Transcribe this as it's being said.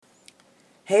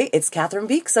Hey, it's Catherine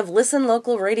Beeks of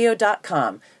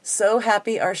ListenLocalRadio.com. So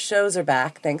happy our shows are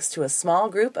back thanks to a small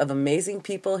group of amazing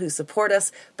people who support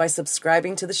us by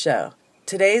subscribing to the show.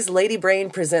 Today's Lady Brain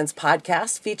Presents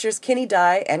podcast features Kenny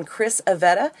Dye and Chris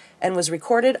Avetta and was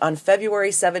recorded on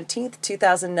February 17th,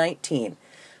 2019.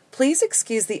 Please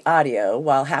excuse the audio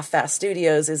while Half Fast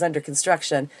Studios is under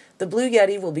construction. The Blue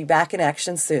Yeti will be back in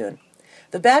action soon.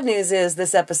 The bad news is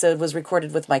this episode was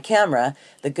recorded with my camera.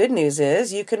 The good news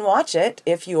is you can watch it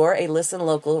if you're a Listen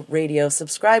Local Radio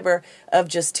subscriber of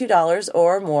just $2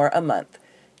 or more a month.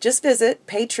 Just visit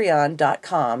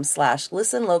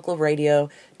patreon.com/listenlocalradio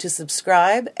to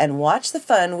subscribe and watch the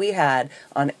fun we had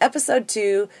on episode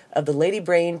 2 of the Lady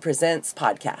Brain Presents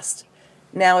podcast.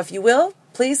 Now, if you will,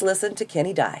 please listen to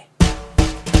Kenny Dye.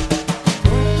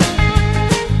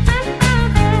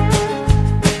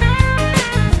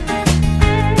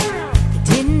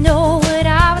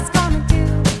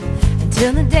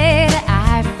 Till the day that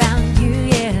I found you,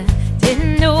 yeah.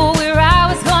 Didn't know where I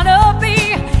was gonna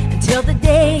be until the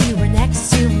day you were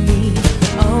next to me.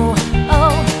 Oh,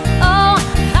 oh, oh,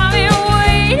 I've been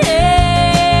waiting.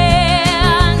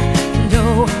 And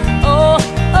oh, oh,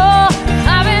 oh,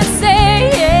 I've been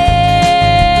saying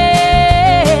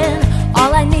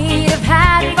all I need I've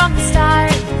had from the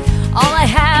start. All I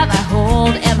have I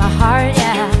hold in my heart,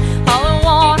 yeah. All I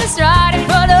want is right in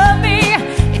front of me.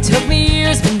 It took me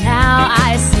years, but now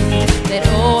I see that,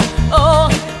 oh, oh,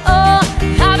 oh,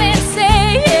 I've been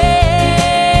saying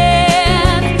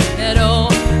that, oh,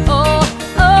 oh,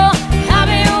 oh, I've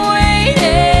been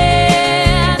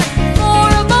waiting for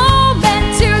a moment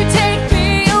to take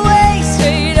me away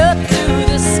straight up through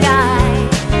the sky,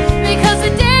 because the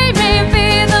day may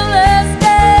be the last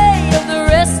day of the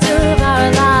rest of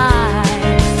our lives.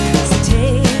 So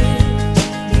take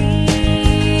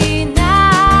me now.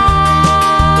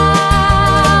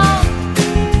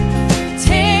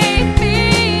 Take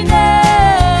me now.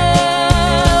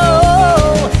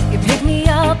 You picked me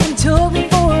up and took me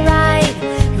for a ride.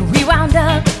 We wound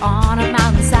up on a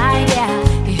mountainside,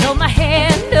 yeah. You held my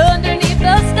hand underneath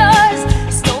the stars,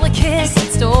 stole a kiss and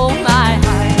stole my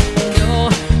heart. And oh,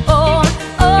 oh,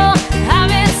 oh, I've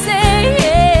been saying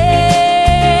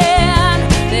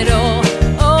that, oh,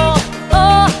 oh,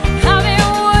 oh, I've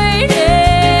been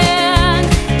waiting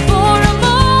for a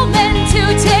moment to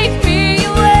take me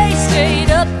away straight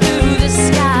up through the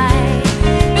sky,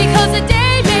 because the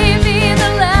day may be the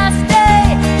last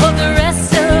day of the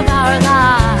rest of our lives.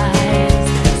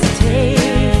 So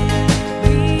take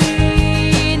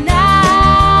me now.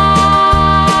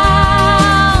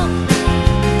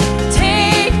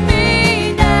 Take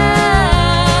me now.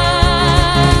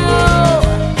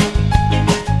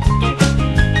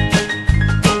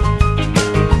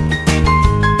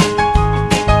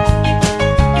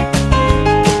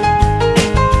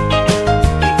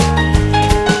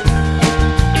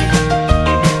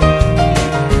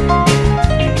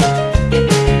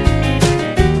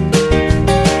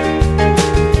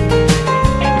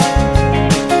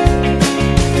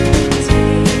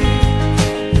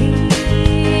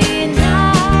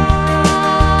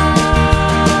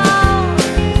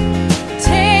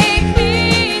 Take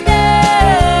me now.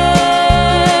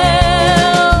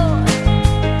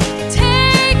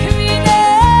 Take me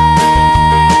now.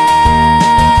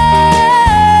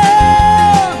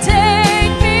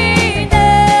 Take me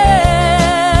now.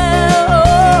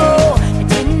 I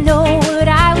didn't know what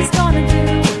I was gonna do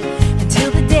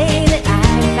until the day that I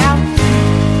found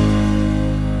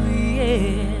you.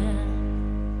 Yeah.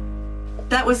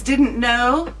 That was Didn't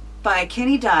Know by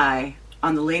Kenny Dye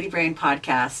on the Lady Brain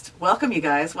podcast. Welcome, you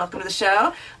guys. Welcome to the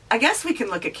show. I guess we can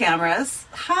look at cameras.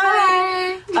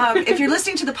 Hi. If you're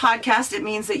listening to the podcast, it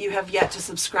means that you have yet to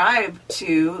subscribe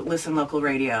to Listen Local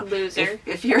Radio. Loser.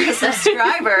 If you're a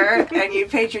subscriber and you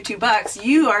paid your $2,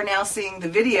 you are now seeing the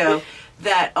video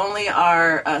that only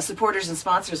our supporters and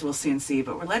sponsors will soon see,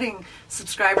 but we're letting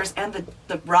subscribers and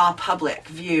the raw public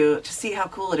view to see how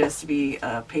cool it is to be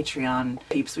Patreon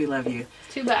peeps. We love you.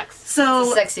 $2.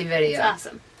 So Sexy video. It's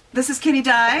awesome. this is Kenny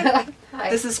Dye. Hi.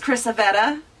 This is Chris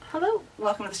Avetta. Hello.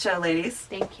 Welcome to the show, ladies.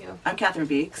 Thank you. I'm Catherine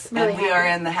Beeks, Really and we are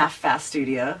happy. in the Half Fast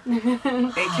Studio,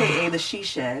 aka the She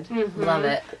Shed. Love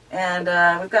it. And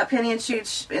we've got Penny and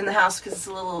Chooch in the house because it's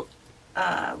a little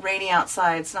rainy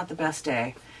outside. It's not the best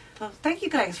day. So thank you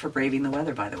guys for braving the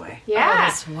weather, by the way. Yeah. Oh,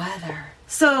 this weather.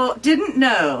 So, Didn't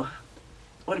Know.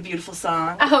 What a beautiful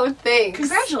song. Oh, thanks.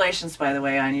 Congratulations, by the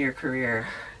way, on your career.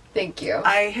 Thank you.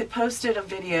 I had posted a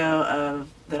video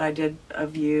that I did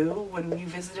of you when you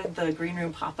visited the Green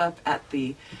Room pop-up at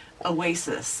the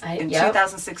Oasis in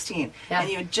 2016. Yeah. And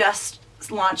you had just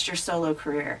launched your solo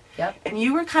career. Yep. And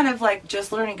you were kind of like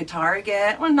just learning guitar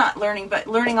again. Well, not learning, but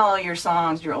learning all your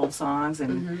songs, your old songs,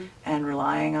 and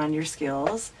relying on your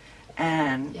skills.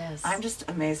 And Yes. I'm just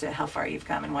amazed at how far you've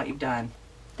come and what you've done.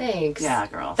 Thanks. Yeah,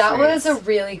 girl. That was serious. a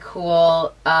really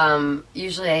cool,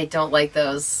 usually I don't like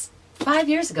those 5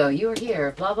 years ago, you were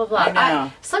here, blah, blah, blah. I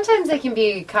know. Sometimes they can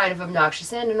be kind of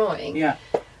obnoxious and annoying. Yeah.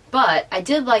 But I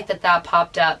did like that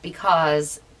popped up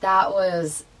because that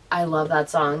was, I love that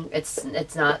song. It's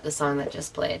not the song that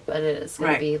just played, but it is going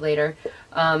Right. to be later.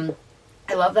 I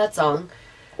love that song.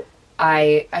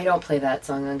 I don't play that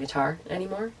song on guitar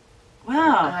anymore.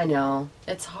 Wow. I know.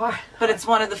 It's hard. But it's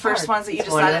one of the first Hard. ones that you It's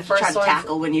one of decided the to try first to ones-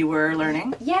 tackle when you were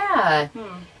learning. Yeah.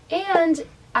 And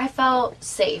I felt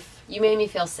safe. You made me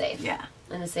feel safe. Yeah.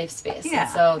 In a safe space. Yeah. And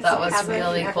so that was Absolutely.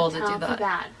 really Have cool the to do talent for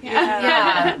that. Yeah.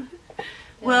 Yeah.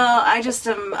 Well, I just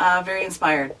am very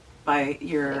inspired by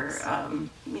your,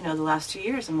 the last 2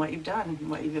 years and what you've done and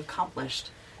what you've accomplished.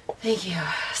 Thank you.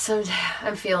 So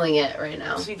I'm feeling it right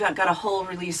now. So you've got a whole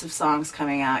release of songs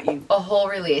coming out. A whole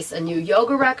release, a new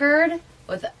yoga record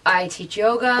with I teach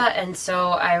yoga, and so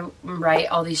I write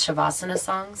all these Shavasana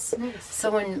songs. Nice.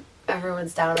 So when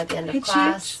everyone's down at the end of Hey,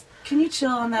 class, can you chill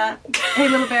on that? Hey,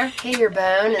 little bear. hey, your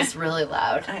bone is really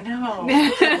loud. I know.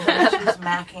 She's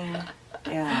macking.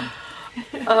 Yeah.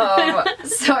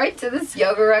 So I did this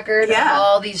yoga record Yeah. of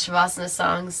all these Shavasana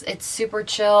songs. It's super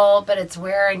chill, but it's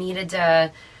where I needed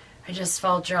to. I just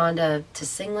felt drawn to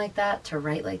sing like that, to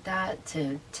write like that,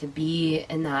 to be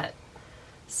in that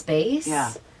space.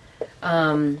 Yeah.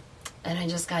 And I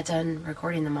just got done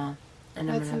recording them all. And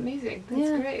That's I'm gonna, amazing. That's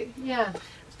Yeah. great. Yeah.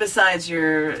 Besides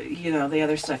your, the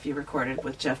other stuff you recorded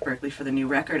with Jeff Berkeley for the new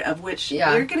record, of which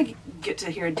Yeah. we're going to get to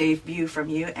hear a debut from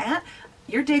you. And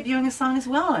you're debuting a song as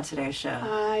well on today's show.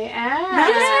 I am.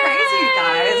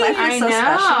 That is crazy, guys. I feel so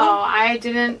know. special. I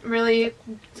didn't really.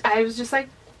 I was just like,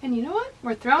 and you know what?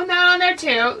 We're throwing that on there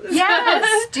too.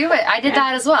 Yes, do it. I did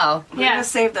that as well. We're Yeah. going to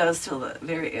save those till the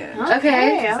very end.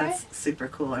 Okay. all That's right. super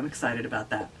cool. I'm excited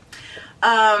about that.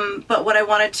 But what I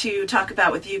wanted to talk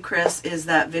about with you, Chris, is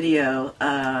that video,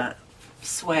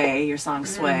 Sway, your song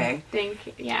Sway.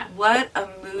 Yeah. What a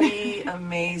moody,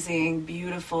 amazing,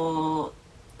 beautiful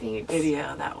Thanks.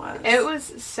 video that was. It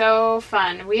was so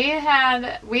fun. It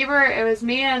was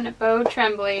me and Beau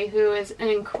Tremblay, who is an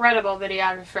incredible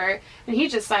videographer, and he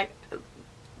just like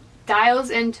dials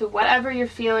into whatever you're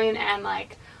feeling and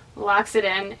like locks it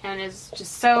in and is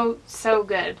just so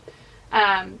good.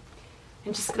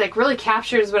 And just like really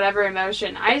captures whatever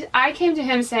emotion. I came to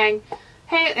him saying,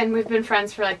 hey, and we've been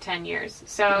friends for like 10 years.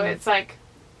 So it's like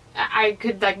I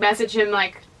could like message him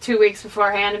like 2 weeks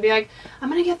beforehand and be like, I'm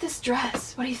gonna get this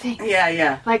dress. What do you think?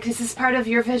 Yeah. Like, is this part of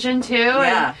your vision too?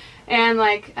 Yeah. And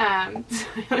like,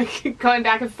 like going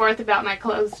back and forth about my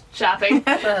clothes shopping.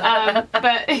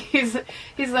 But he's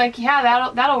like,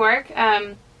 yeah, that'll work.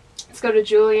 Let's go to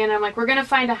Julian. I'm like, we're gonna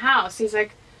find a house. He's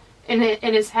like, in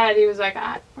his head, he was like,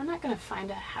 we're not gonna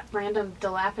find a random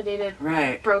dilapidated,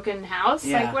 Right. broken house.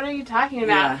 Yeah. Like, what are you talking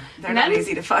about? Yeah. They're And not then-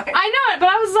 easy to find. I know it, but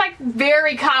I was like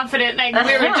very confident. Like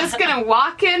we were just gonna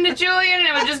walk into Julian and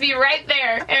it would just be right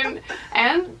there, and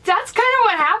that's kind of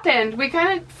what happened. We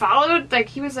kind of followed. Like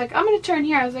he was like, "I'm gonna turn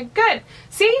here." I was like, "Good.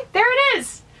 See, there it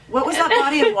is." What was that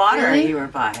body of water Really? you were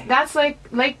by? That's like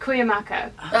Lake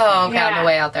Kuyamaka. Oh, okay, on Yeah. the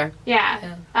way out there.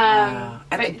 Yeah. Wow.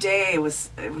 And the But day it was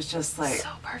just like, so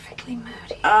perfectly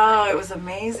moody. oh, it was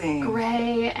amazing.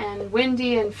 Gray and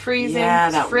windy and freezing. Yeah, It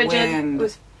was that frigid. wind. It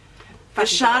was The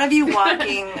shot of you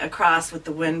walking across with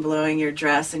the wind blowing your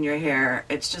dress and your hair,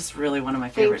 it's just really one of my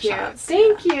favorite Thank you. shots.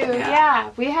 Thank you. Yeah.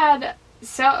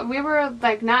 Yeah. We were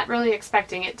like not really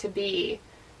expecting it to be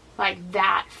like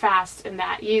that fast and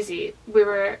that easy. We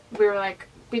were like,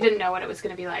 we didn't know what it was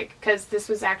going to be like because this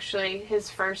was actually his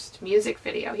first music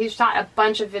video. He shot a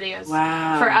bunch of videos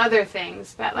Wow. for other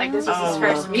things, but like this was his Oh,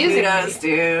 first well, music kudos,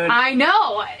 video. dude. I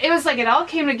know. It was like it all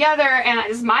came together, and it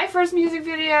was my first music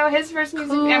video, his first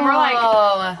music, and we're like,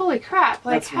 Cool. holy crap!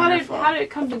 Like That's how wonderful. did it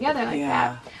come together like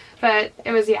Yeah. that? But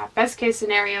it was best case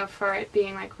scenario for it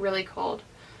being like really cold.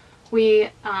 We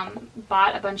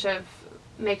bought a bunch of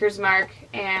Maker's Mark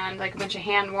and like a bunch of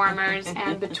hand warmers,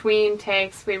 and between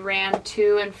takes we ran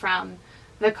to and from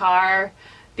the car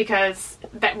because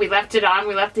that we left it on,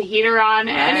 we left the heater on,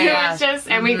 and it Yeah. was just,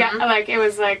 and we got like, it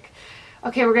was like,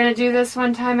 okay, we're gonna do this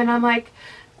one time, and I'm like,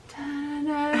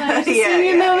 like just Yeah,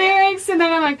 singing yeah, the lyrics, and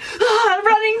then I'm like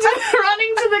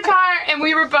running to the car, and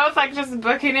we were both like just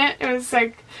booking it. It was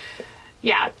like,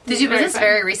 yeah. Did you do very this fun.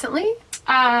 very recently?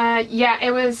 Yeah,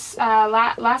 it was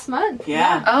last month.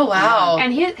 Yeah. Oh, wow.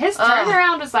 And his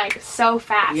turnaround was like so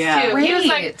fast Yeah. too. He was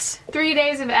like Great. 3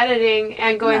 days of editing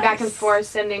and going back and Nice. forth,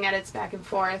 sending edits back and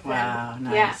forth. Wow, and,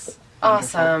 nice.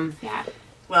 Awesome. Yeah.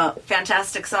 Well,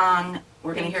 fantastic song.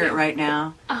 We're going to Thank hear it you. right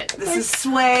now. Yeah. This is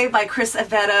Sway by Chris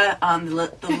Avetta on the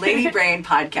Lady Brain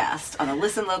podcast on the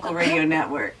Listen Local Radio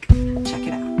Network. Check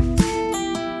it out.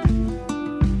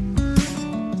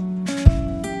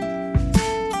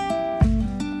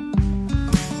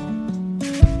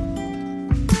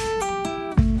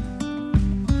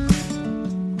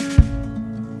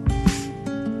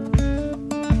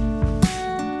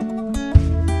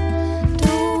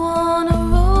 Don't wanna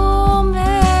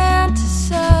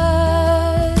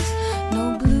romanticize,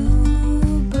 no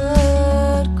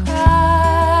bluebird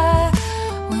cry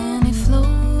when he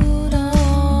float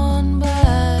on by.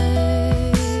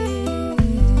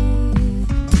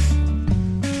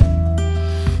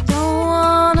 Don't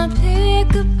wanna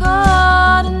pick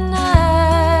apart a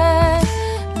night,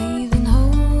 leaving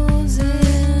holes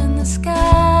in the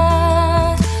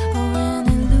sky or an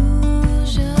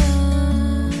illusion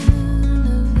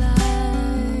of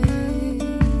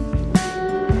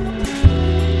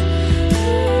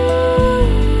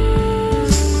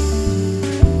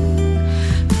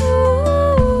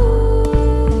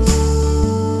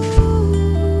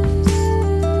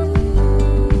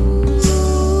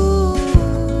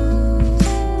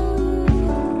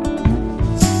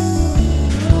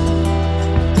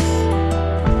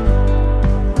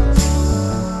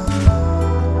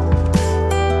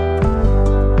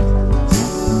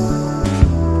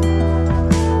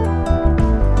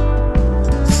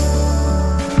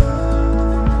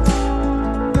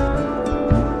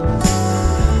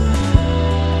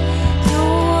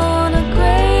Don't wanna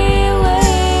gray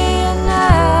away a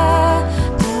night,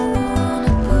 don't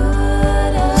wanna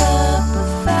put up a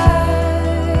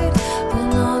fight when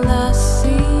all I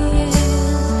see is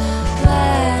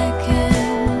black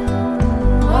and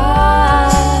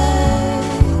white.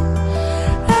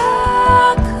 I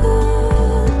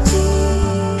could be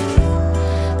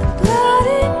the blood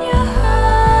in your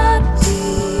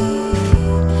heartbeat,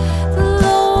 the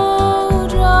low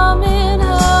drumming,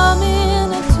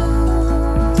 humming a tune.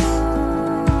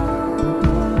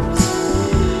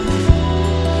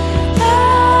 I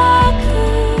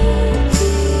could be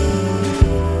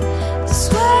the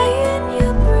sway in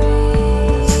your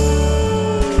breeze,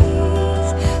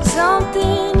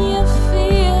 something you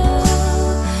feel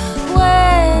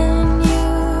when you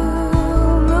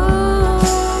move.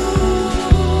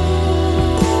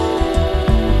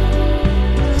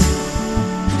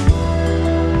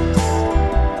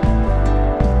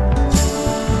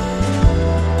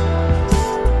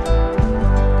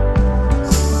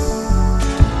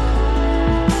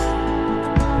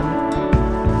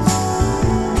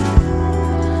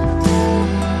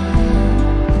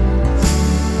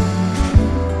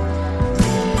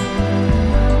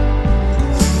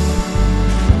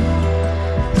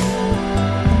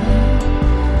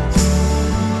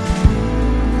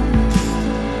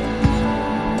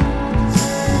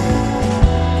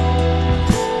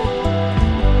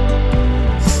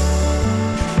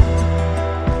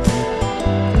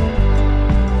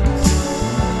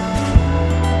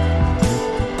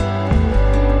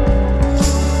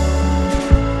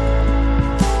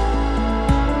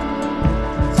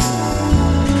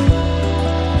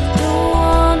 Don't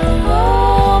wanna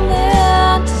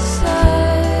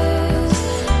romanticize,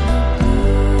 no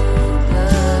bluebird.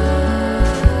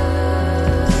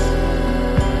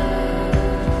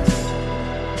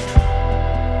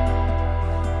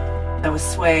 That was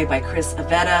Sway by Chris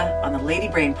Avetta on the Lady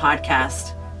Brain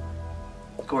podcast.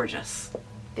 Gorgeous.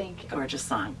 Thank you. Gorgeous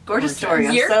song. Gorgeous story.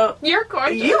 You're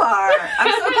gorgeous. You are.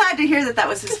 I'm so glad to hear that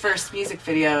was his first music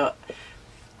video.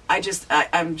 I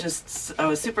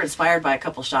was super inspired by a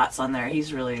couple shots on there.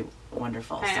 He's really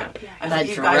wonderful. I know, So yeah. I That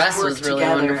think you guys dress worked was really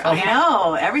together. wonderful. I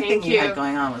know. Everything Thank you had you.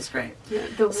 going on was great.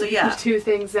 The, So, yeah. the two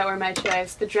things that were my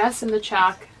choice: the dress and the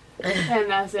chalk, and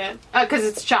that's it. Because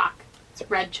it's chalk. It's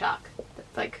red chalk.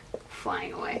 It's like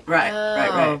flying away. Right, Oh.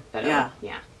 right. But, Yeah.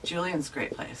 yeah. Julian's a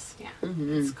great place. Yeah.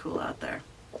 It's cool out there.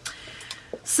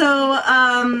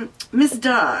 So, Miss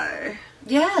Dar,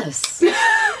 Yes.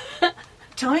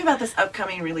 tell me about this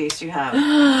upcoming release you have.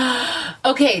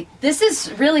 Okay, this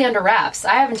is really under wraps.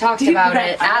 I haven't talked about Right,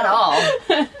 it I at know. all.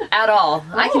 At all.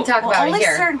 I can talk Well, about it only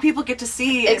here. certain people get to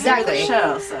see Exactly. the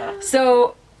show. So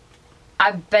So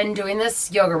I've been doing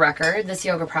this yoga record, this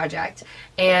yoga project,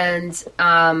 and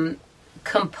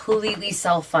completely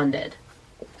self-funded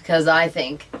because I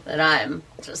think that I'm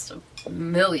just a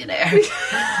millionaire.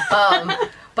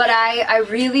 But But I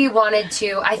really wanted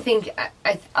to. I think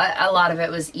a lot of it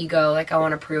was ego. Like, I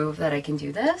want to prove that I can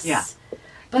do this. Yeah.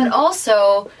 But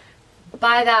also,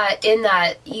 in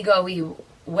that ego-y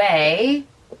way,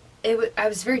 I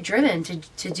was very driven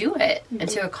to do it and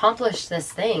to accomplish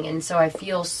this thing. And so I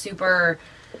feel super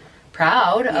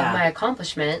proud of my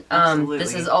accomplishment.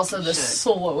 This is also the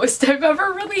slowest I've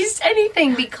ever released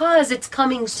anything because it's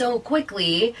coming so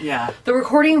quickly. Yeah. The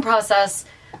recording process,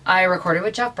 I recorded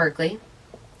with Jeff Berkeley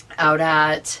out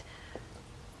at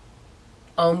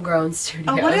Homegrown Studios.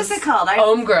 Oh, what is it called?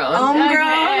 Homegrown.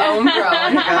 Homegrown.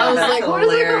 Homegrown. I was like, what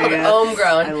is it called?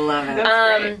 Homegrown. I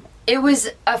love it. It was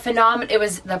a phenomenon. It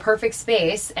was the perfect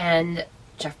space, and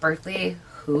Jeff Berkeley,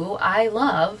 who I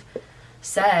love,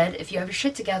 said, if you have your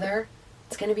shit together,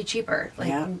 it's going to be cheaper. Like,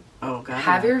 yeah. Oh, God.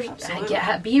 have your Absolutely.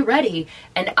 be ready.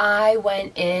 And I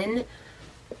went in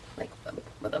like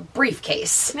with a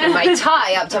briefcase and my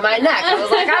tie up to my neck. I was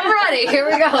like, I'm ready. Here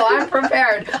we go. I'm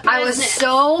prepared. I was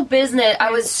so I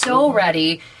was so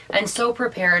ready and so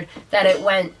prepared that it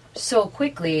went so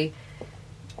quickly.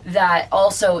 That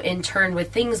also, in turn,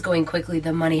 with things going quickly,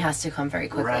 the money has to come very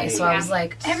quickly. Right. So I was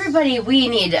like, everybody, we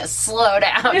need to slow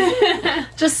down.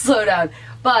 Just slow down.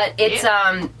 But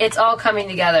it's all coming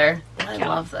together. I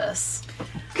love this.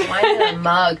 Why not a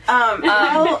mug?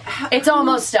 It's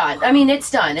almost done. I mean,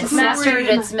 it's done. It's mastered.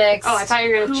 It's mixed. Oh, I thought you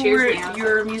were going to Who cheers were me. I was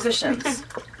your musicians?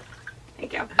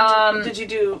 Thank you. Did you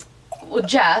do... Well,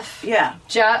 Jeff. Yeah.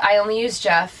 I only use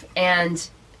Jeff, and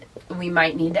we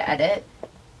might need to edit.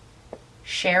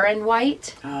 Sharon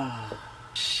White. Oh,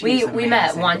 We she's met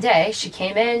amazing. one day. She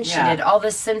came in. She Yeah. did all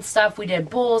this synth stuff. We did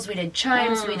bowls. We did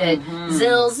chimes. We did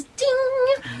zills.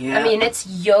 Ding. Yeah. I mean, it's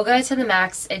yoga to the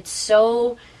max. It's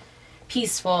so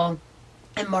peaceful.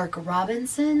 And Mark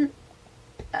Robinson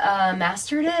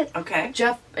mastered it. Okay.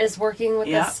 Jeff is working with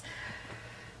Yeah.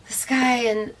 this guy,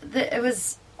 and it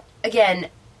was, again,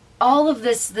 all of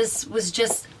this was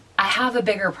just, I have a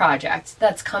bigger project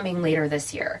that's coming later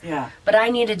this year. Yeah. But I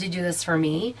needed to do this for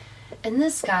me. And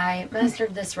this guy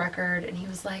mastered this record, and he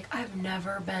was like, I've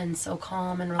never been so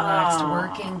calm and relaxed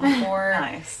working before.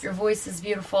 Nice. Your voice is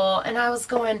beautiful. And I was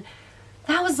going,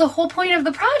 that was the whole point of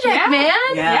the project, Yeah.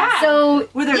 man. Yeah. So,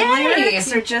 Were there yay.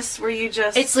 lyrics or were you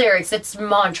just... It's lyrics. It's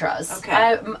mantras.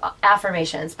 Okay.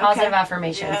 Affirmations. Positive Okay.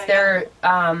 affirmations. Yeah, They're,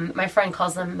 my friend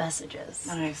calls them messages.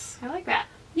 Nice. I like that.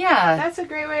 Yeah. That's a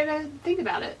great way to think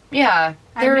about it. Yeah.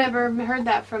 I've never heard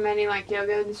that from any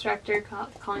yoga instructor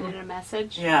calling it a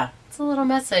message. Yeah. It's a little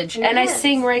message. It And I is.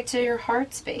 sing right to your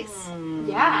heart space.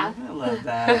 Yeah. I love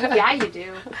that. Yeah, you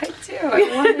do. I do.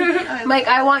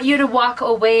 I want you to walk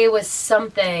away with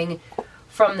something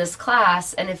from this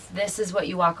class, and if this is what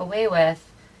you walk away with,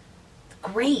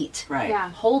 great. Right. Yeah.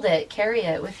 Hold it, carry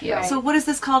it with you. Right. So what is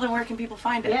this called and where can people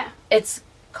find it? Yeah. It's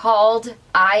called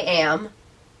I Am,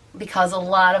 because a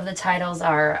lot of the titles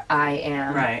are I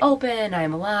am Right. open,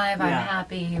 I'm alive, I'm Yeah.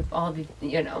 happy, all the,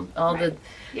 Right.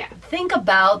 Yeah. think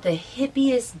about the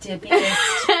hippiest,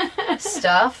 dippiest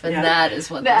stuff, and Yeah. that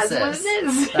is what That's this what is. it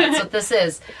is. That's what this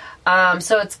is.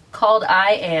 So it's called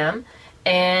I Am,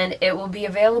 and it will be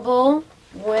available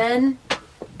whenever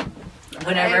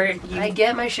I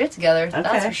get my shit together. That's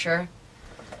Okay. for sure.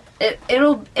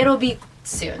 It'll be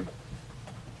soon.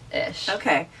 Ish.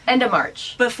 Okay. End of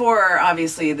March. Before,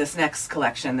 obviously, this next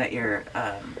collection that you're...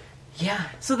 Yeah.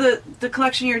 So the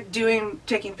collection you're doing,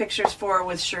 taking pictures for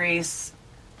with Charisse,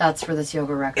 That's for this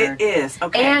yoga record. it is.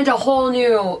 Okay. And a whole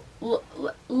new.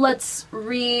 It's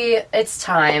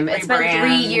time. It's been Rebrand,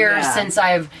 3 years yeah. since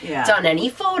I've Yeah. done any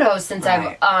photos, since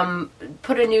Right. I've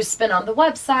put a new spin on the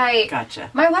website. Gotcha.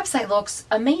 My website looks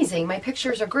amazing. My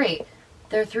pictures are great.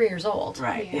 They're 3 years old.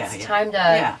 Right. Yeah. Yeah. It's yeah. time to.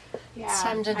 Yeah. Yeah. It's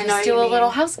time to I know just what do you a mean. little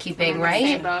I'm housekeeping, in the right?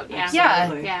 same boat. Yeah. Yeah.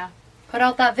 Absolutely. Yeah. Put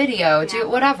out that video. Do Yeah.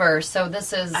 whatever. So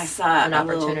this is I saw an a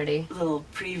opportunity. little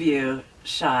preview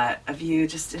shot of you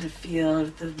just in a field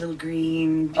with the little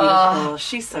green, beautiful.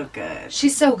 She's so good.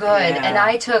 She's so good, Yeah. and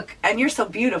I took. And you're so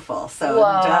beautiful. So,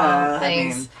 Whoa, duh.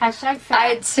 thanks. I mean, Hashtag fat.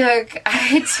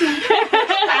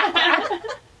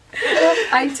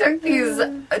 I took these.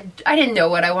 I didn't know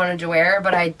what I wanted to wear,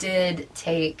 but I did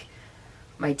take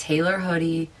my Taylor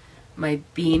hoodie, my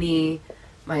beanie,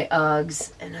 my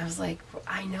Uggs, and I was like,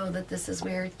 I know that this is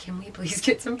weird. Can we please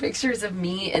get some pictures of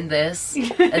me in this?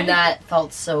 And that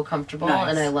felt so comfortable, Nice.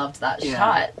 and I loved that yeah,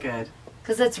 shot good.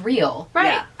 because it's real.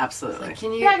 Right. Yeah, absolutely. Like,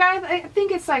 can you? Yeah, guys, I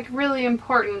think it's really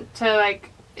important to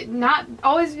not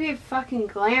always be fucking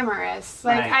glamorous.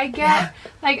 Right. I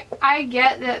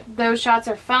get that those shots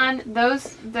are fun.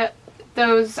 Those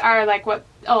are what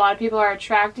a lot of people are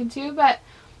attracted to, but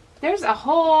there's a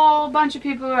whole bunch of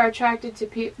people who are attracted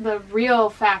to the real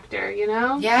factor, you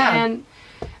know? Yeah. And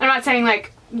I'm not saying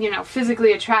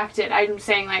physically attracted. I'm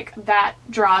saying like that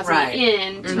draws Right. me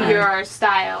in to Right. your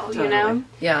style, Totally.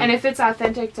 Yeah. And if it's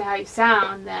authentic to how you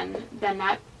sound, then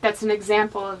that's an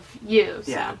example of you.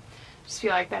 So Yeah. I just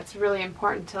feel like that's really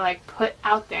important to like put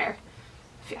out there.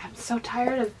 I'm so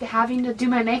tired of having to do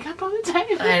my makeup all the time.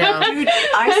 I know. Dude,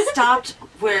 I stopped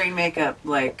wearing makeup,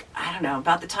 like, I don't know,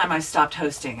 about the time I stopped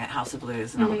hosting at House of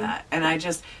Blues and all that. And I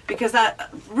just, because that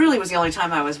really was the only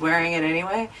time I was wearing it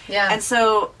anyway. Yeah. And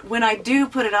so when I do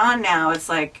put it on now, it's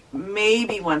like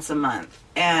maybe once a month.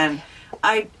 And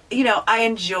I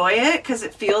enjoy it because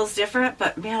it feels different.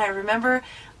 But man, I remember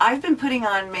I've been putting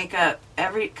on makeup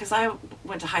because I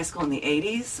went to high school in the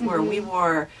 80s where we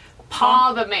wore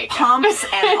all the makeup. pumps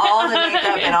and all the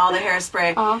makeup and all the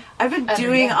hairspray. Uh-huh. I've been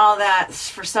doing all that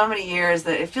for so many years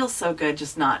that it feels so good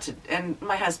just not to. And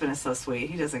my husband is so sweet;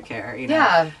 he doesn't care,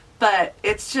 Yeah. But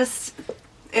it's just,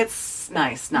 it's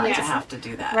nice not to Yeah. have to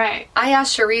do that. Right. I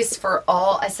asked Charisse for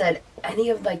I said, any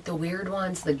of like the weird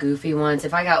ones, the goofy ones,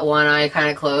 if I got one eye kind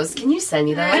of closed, can you send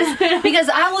me those? Because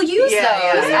I will use Yeah,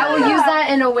 those. yeah, I will yeah. use that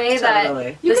in a way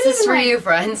Totally. that You this can is even, for like- you,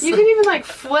 friends. You can even like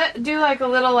do like a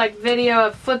little like video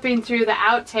of flipping through the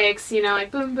outtakes,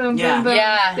 like boom, boom, Yeah. boom, boom.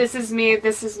 Yeah. This is me.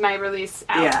 This is my release.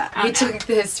 Out. Yeah. out We now. took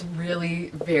this really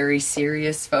very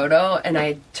serious photo, and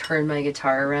I turned my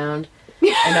guitar around,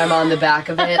 and I'm on the back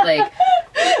of it, like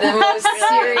the most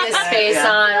serious face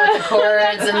Yeah. on with the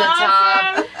chords and the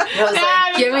top. Awesome. And I was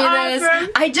That like, is give me this. awesome.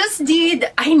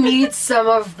 I need some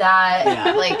of that.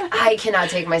 Yeah. Like, I cannot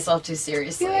take myself too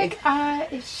seriously. Be like,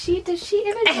 does she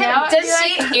even know? Does Be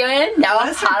she like, even know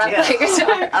That's how to her play deal.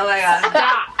 guitar? Oh my god.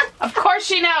 yeah, of course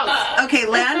she knows. Okay,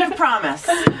 Land of Promise.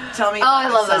 Tell me. Oh, I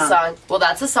about love this song. Well,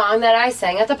 that's a song that I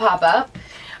sang at the pop-up.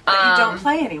 But you don't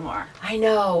play anymore. I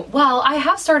know. Well, I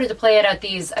have started to play it at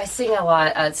I sing a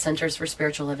lot at Centers for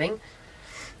Spiritual Living.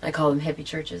 I call them hippie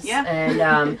churches. Yeah.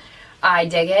 And I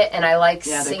dig it, and I like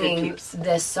Yeah, they're good singing peeps.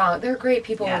 this song. They're great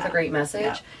people Yeah. with a great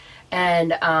message. Yeah.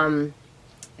 And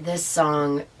this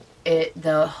song,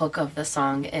 the hook of the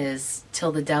song is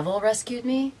 "Till the Devil Rescued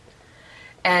Me,"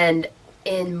 and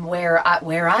in where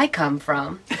I come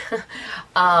from,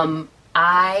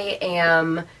 I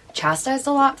am chastised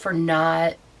a lot for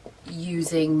not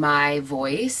using my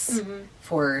voice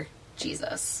for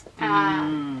Jesus.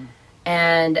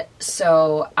 And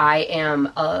so I am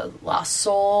a lost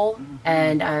soul,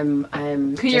 and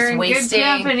I'm just You're in wasting. good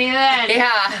company then.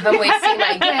 Yeah, I'm wasting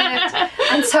my gift.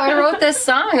 And so I wrote this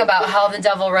song about how the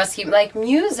devil rescued me. Like,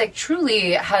 music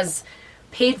truly has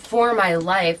paid for my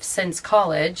life since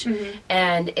college,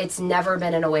 and it's never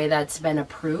been in a way that's been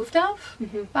approved of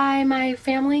by my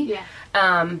family. Yeah.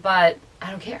 But I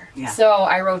don't care. Yeah. So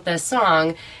I wrote this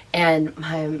song, and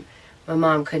my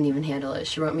mom couldn't even handle it.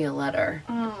 She wrote me a letter,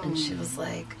 and she was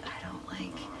like, I don't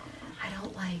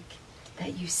like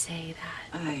that you say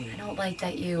that. I don't like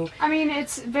that you... I mean,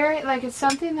 it's very, like, it's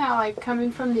something that, like,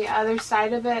 coming from the other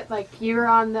side of it, like, you're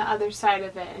on the other side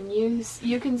of it, and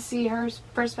you can see her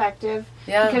perspective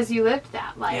Yeah. because you lived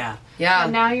that life. Yeah. Yeah.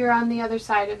 And now you're on the other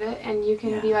side of it, and you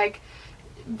can Yeah. be, like,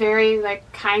 very,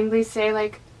 like, kindly say,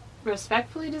 like,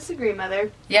 respectfully disagree,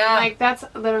 mother. Yeah. Like, that's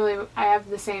literally, I have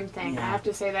the same thing. Yeah. I have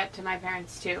to say that to my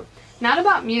parents, too. Not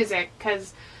about music,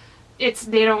 because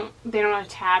they don't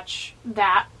attach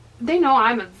that. They know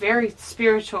I'm a very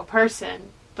spiritual person,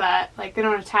 but, like, they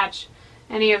don't attach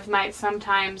any of my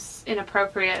sometimes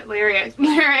inappropriate lyrics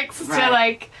Right. to,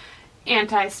 like,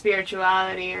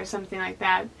 anti-spirituality or something like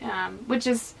that, which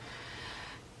is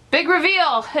big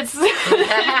reveal. It's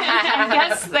I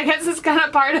guess it's kind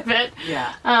of part of it.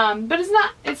 Yeah. But it's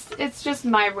not. It's just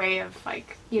my way of,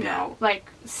 like, Yeah. like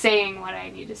saying what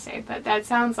I need to say. But that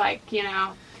sounds like,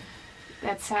 that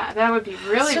would be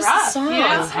really It's just a rough. song.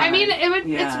 It's I mean, hard. it's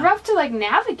Yeah. rough to, like,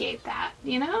 navigate that.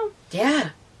 Yeah.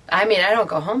 I mean, I don't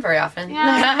go home very often.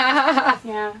 Yeah.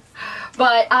 Yeah.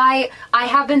 But I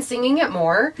have been singing it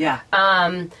more. Yeah.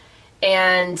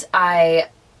 And I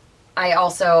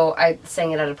also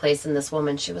sang it at a place, and this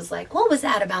woman, she was like, "What was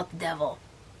that about the devil?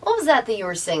 What was that you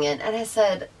were singing?" And I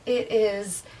said,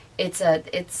 it's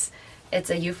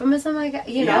a euphemism, I guess.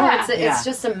 Yeah. It's Yeah.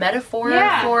 just a metaphor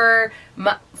Yeah. for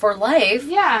life.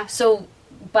 Yeah. So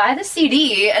buy the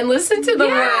CD and listen to the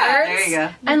Yeah. words. There you go.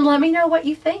 And let me know what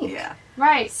you think. Yeah.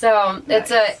 Right. So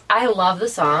Nice. I love the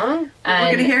song. And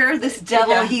We're gonna hear this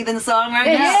devil Yeah. heathen song right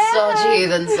it's now. such a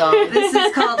heathen song. This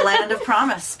is called Land of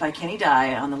Promise by Kenny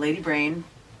Dye on the Lady Brain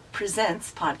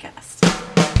Presents podcast.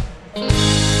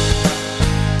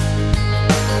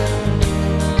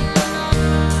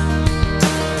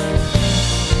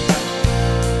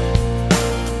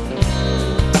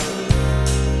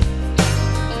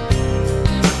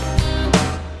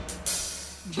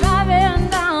 Driving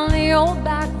down the old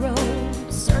back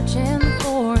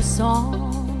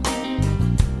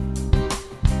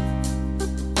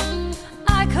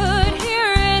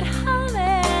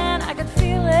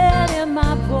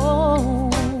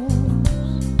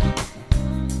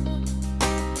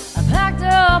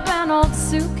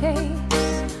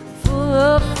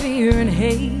of fear and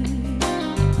hate.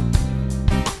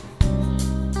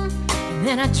 And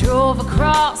then I drove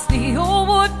across the old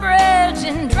wood bridge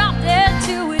and dropped dead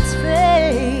to its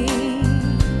fate.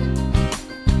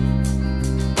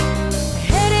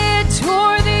 Headed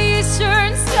toward the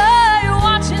eastern sky,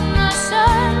 watching the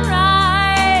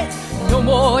sunrise. No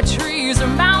more trees or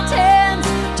mountains,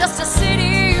 just a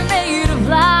city made of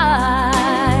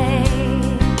lights.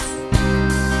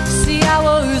 See, I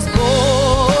was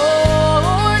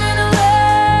born in a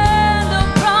land of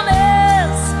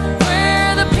promise,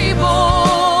 where the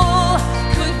people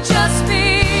could just be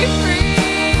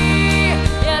free.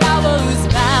 Yet I was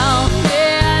bound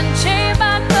and chained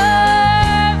by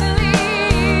my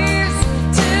beliefs,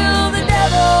 till the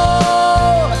devil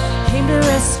came to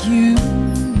rescue.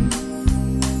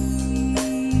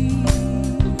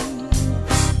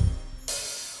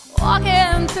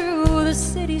 Walking through the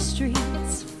city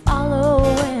streets,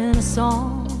 following a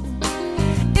song.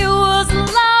 It was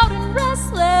loud and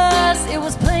restless, it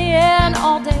was playing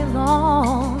all day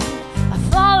long. I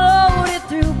followed it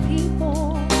through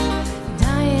people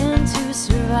dying to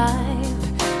survive.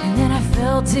 And then I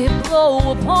felt it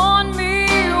blow upon me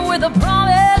with a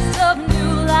promise of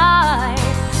new life.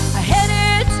 I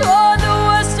headed toward the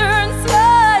western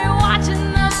sky,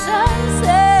 watching the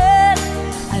sunset.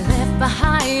 I left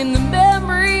behind the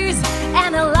memories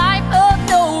and a life of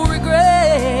no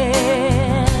regret.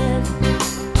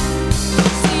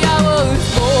 See, I was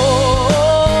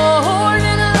born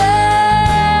in a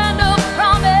land of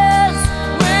promise,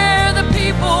 where the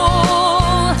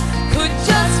people could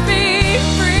just be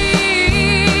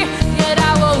free. Yet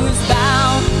I was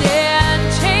bound and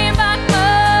chained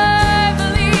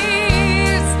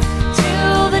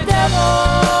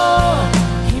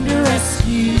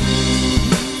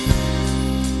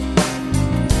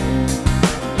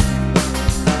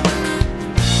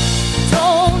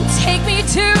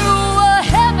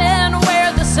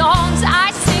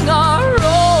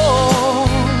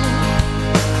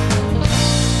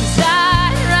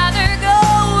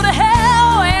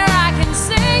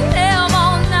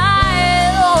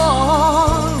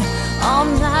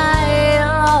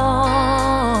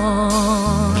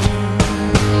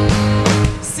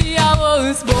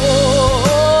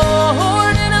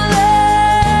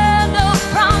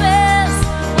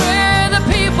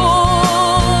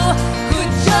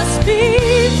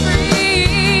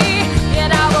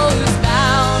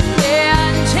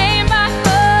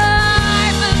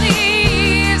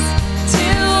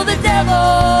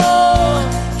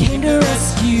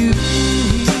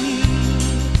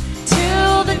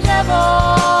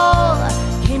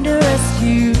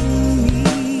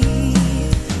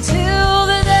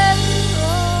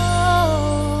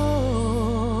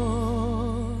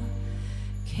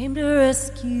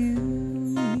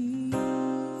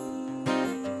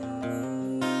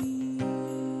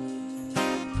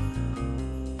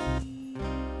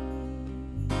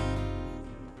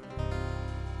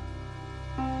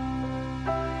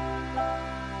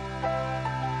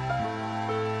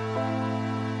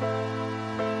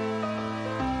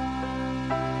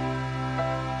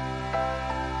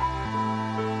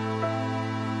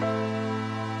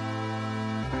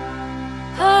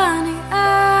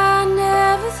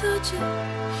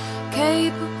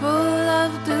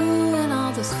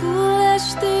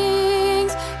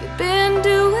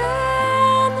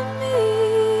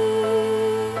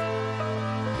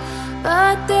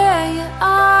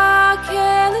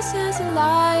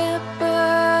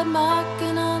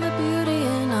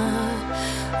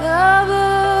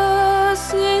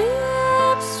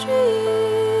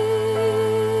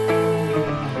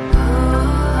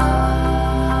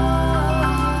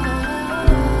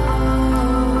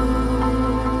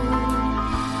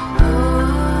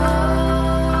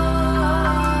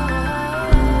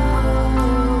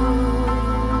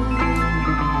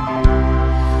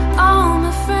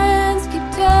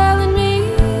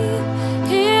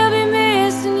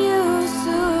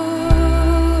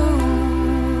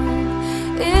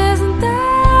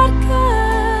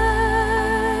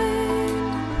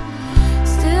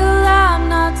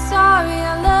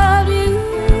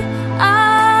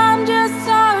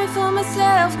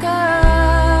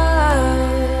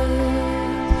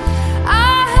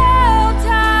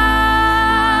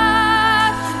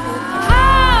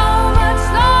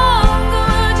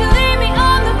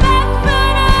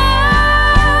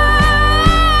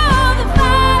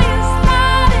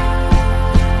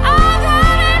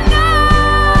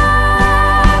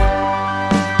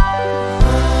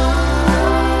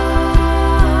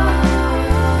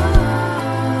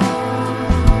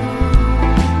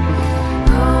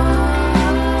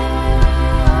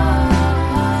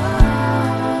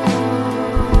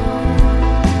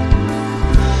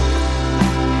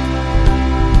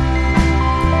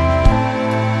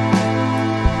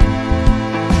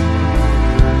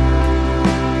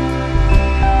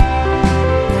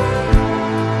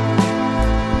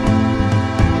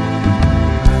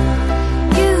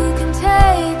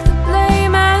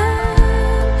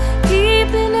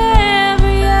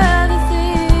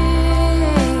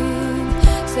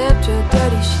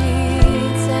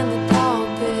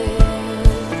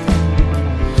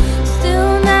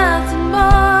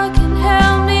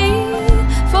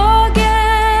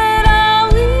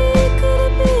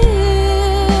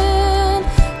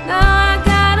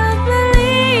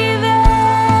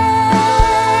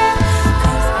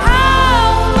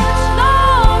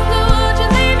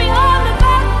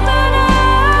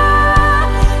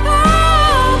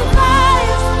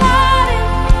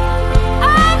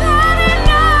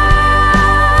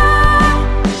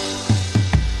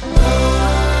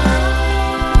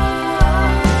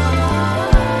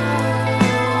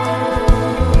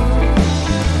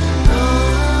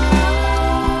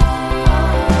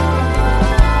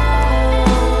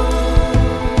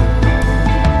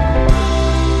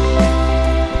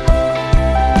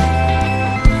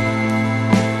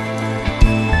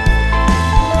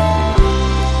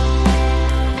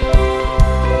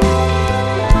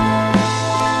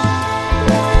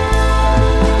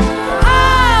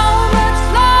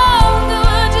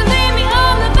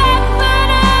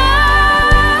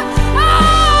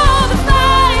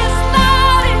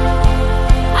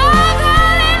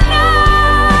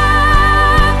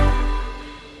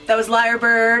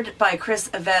heard by Chris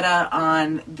Avetta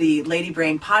on the Lady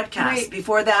Brain podcast. Wait,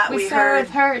 Before that, We we started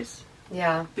heard. with hers.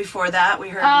 Yeah. Before that, we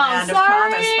heard Oh, Land of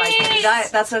Promise by sorry. Katie Diet.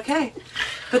 That's okay.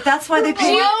 But that's why they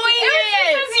pay. It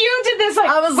was because you did this. Like,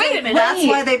 I was wait like, a minute. That's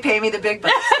why they pay me the big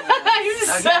bucks.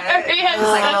 I'm sorry. It's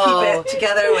like keep it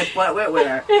together with what we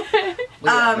wear.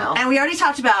 Mel. And we already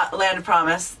talked about Land of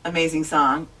Promise, amazing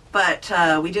song, but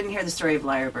we didn't hear the story of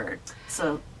Lyrebird.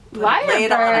 So lay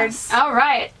it on Lyrebird. us. All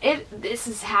right, this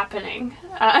is happening.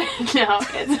 No,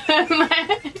 it's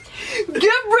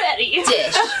get ready.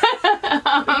 Dish.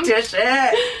 Dish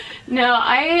it. No,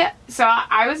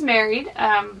 I was married.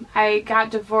 I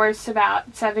got divorced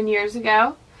about 7 years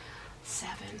ago.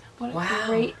 7. What a Wow.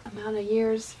 great amount of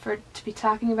years to be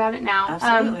talking about it now.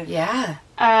 Absolutely. Yeah.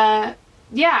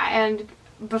 Yeah, and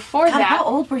before God, that, how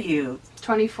old were you?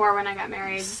 24 when I got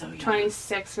married. So young.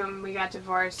 26 when we got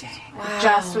divorced. Wow.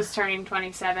 Just was turning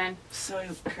 27. So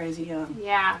crazy young.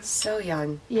 Yeah. So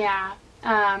young. Yeah.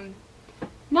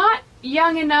 Not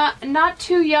young enough, not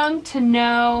too young to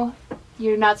know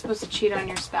you're not supposed to cheat on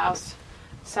your spouse.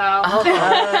 So, God.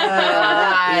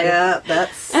 Yeah,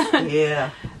 that's yeah.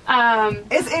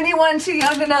 Is anyone too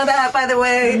young to know that? By the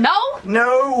way, no,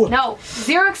 no.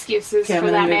 zero excuses Okay, I'm for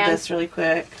gonna that move man. this really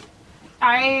quick.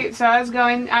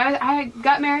 I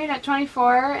got married at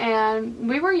 24 and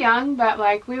we were young, but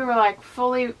like we were like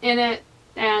fully in it,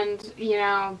 and you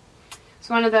know, it's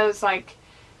one of those like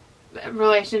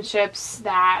relationships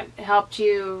that helped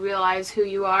you realize who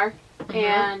you are.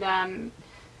 And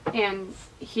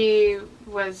he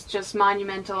was just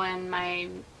monumental in my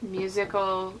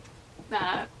musical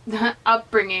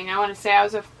upbringing. I want to say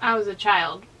I was a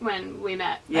child when we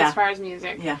met, Yeah. as far as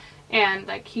music. Yeah. And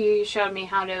like he showed me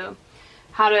how to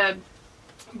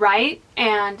write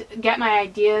and get my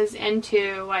ideas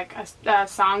into like a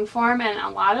song form, and a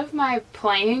lot of my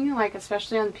playing, like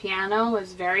especially on the piano,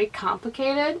 was very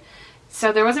complicated,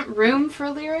 so there wasn't room for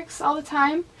lyrics all the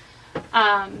time.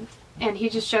 And he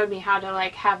just showed me how to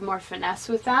like have more finesse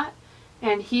with that.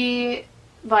 And he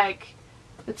like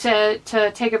to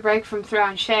take a break from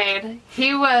throwing shade,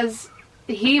 he was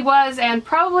and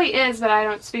probably is, but I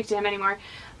don't speak to him anymore,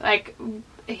 like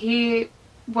he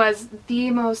was the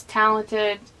most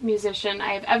talented musician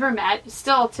I have ever met,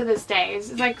 still to this day.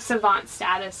 He's like savant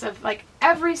status of like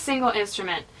every single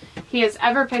instrument he has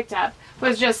ever picked up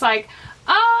was just like,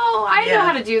 oh, I know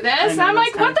how to do this. know I'm those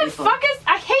like, kind what of the people. fuck is,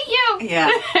 I hate you. Yeah.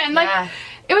 And like, Yeah.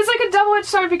 it was like a double-edged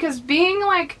sword, because being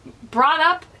like brought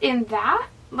up in that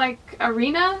like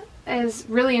arena is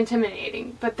really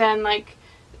intimidating. But then like,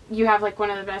 you have like one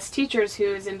of the best teachers who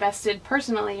is invested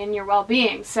personally in your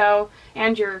well-being, so,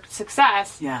 and your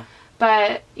success. Yeah.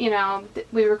 But you know,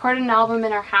 we recorded an album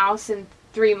in our house in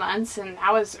 3 months, and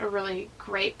that was a really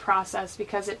great process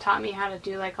because it taught me how to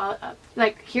do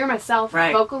like hear myself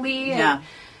Right. vocally and Yeah.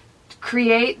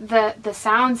 create the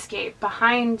soundscape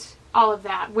behind all of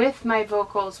that with my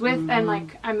vocals, with and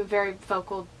like I'm a very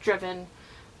vocal driven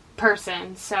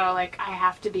person, so like I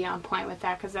have to be on point with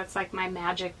that, because that's like my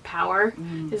magic power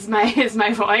is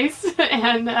my voice.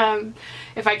 And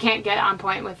if I can't get on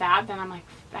point with that, then I'm like,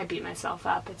 I beat myself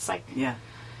up. It's like Yeah.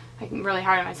 I'm really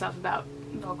hard on myself about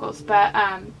vocals. But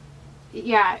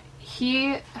yeah,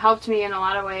 he helped me in a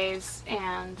lot of ways,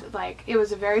 and like it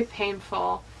was a very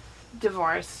painful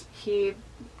divorce. He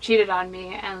cheated on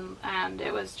me, and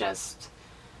it was just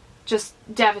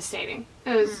devastating.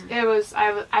 It was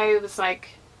I was like,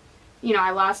 you know,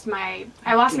 I lost my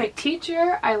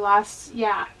teacher.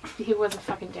 He was a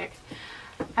fucking dick.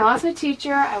 I lost my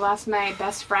teacher, I lost my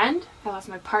best friend, I lost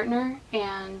my partner,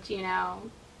 and you know,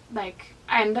 like,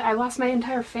 and I lost my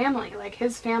entire family. Like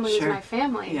his family Sure. was my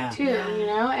family Yeah. too, Yeah. you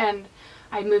know, and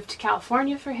I moved to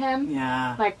California for him.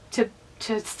 Yeah. Like to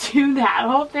do that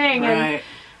whole thing. Right.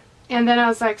 And then I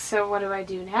was like, so what do I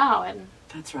do now? And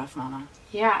That's rough, Mama.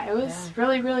 yeah, it was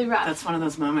really, really rough. That's one of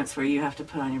those moments where you have to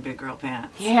put on your big girl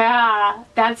pants. Yeah,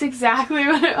 that's exactly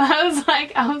what it was.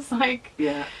 I was like,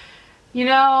 Yeah. you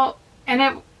know,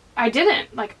 and I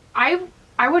didn't. Like, I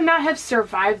would not have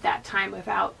survived that time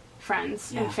without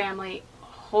friends Yeah. and family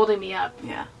holding me up.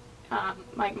 Yeah.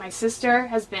 Like, my sister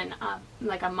has been,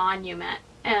 like, a monument.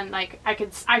 And, like, I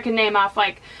could name off,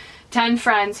 like, 10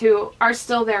 friends who are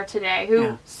still there today, who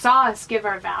Yeah. saw us give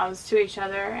our vows to each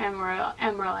other, and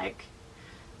we're like,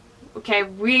 okay,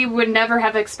 we would never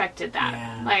have expected that.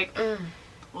 Yeah. Like,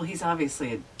 Well, he's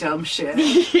obviously a dumb shit.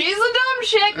 he's a dumb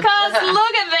shit, cuz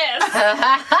look at this.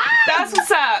 That's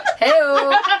what's up.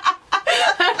 Hey-o.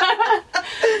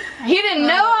 He didn't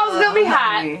know I was gonna be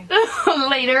honey. hot.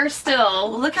 Later,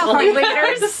 still. Look how far you've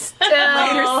Later, still.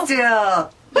 Later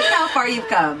still. Look how far you've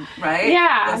come, right?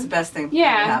 Yeah. That's the best thing that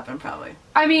Yeah. could happen, probably.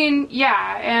 I mean,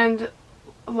 yeah, and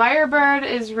Lyrebird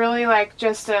is really like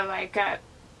just a like a.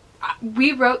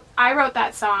 I wrote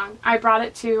that song. I brought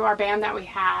it to our band that we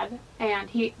had, and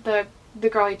the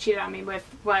girl he cheated on me with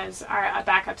was a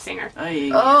backup singer.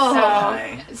 Straight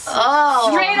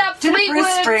up Did Fleetwood Bruce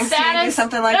Springsteen status. do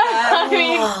something like that? I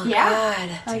mean, Oh,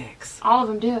 yeah, God. like, all of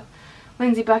them do.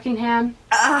 Lindsey Buckingham.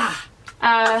 Ah,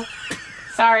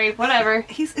 Sorry, whatever.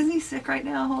 isn't he sick right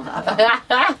now? Hold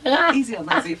on. Easy on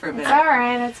Lindsay for a minute. It's all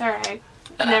right. It's all right.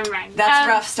 Never mind. That's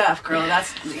rough stuff, girl.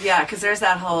 Because there's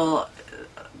that whole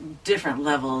different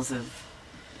levels of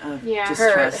Yeah.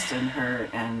 distrust and hurt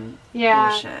and Yeah.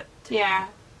 bullshit. Yeah,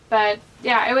 but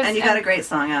yeah, it was. And you got a great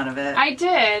song out of it. I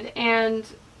did, and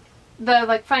the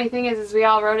like funny thing is we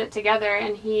all wrote it together,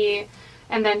 and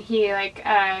then he like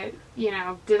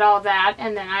did all that,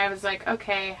 and then I was like,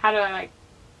 okay, how do I like?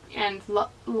 And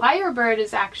Lyrebird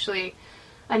is actually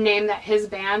a name that his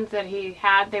band that he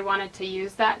had, they wanted to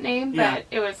use that name, Yeah. but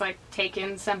it was like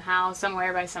taken somehow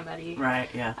somewhere by somebody. Right,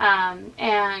 yeah.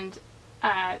 And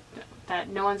that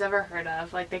no one's ever heard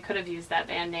of. Like, they could have used that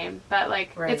band name, but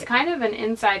like Right. it's kind of an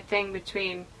inside thing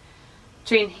between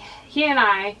he and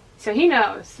I. So he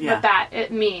knows Yeah. what that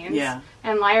it means. Yeah.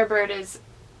 And Lyrebird is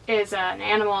an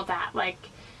animal that like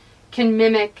can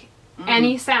mimic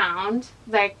any sound,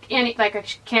 like a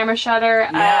camera shutter,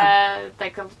 Yeah.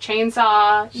 like a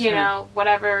chainsaw, you Sure. know,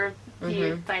 whatever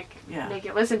you like Yeah. make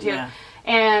it listen to. Yeah.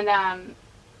 And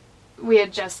we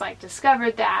had just like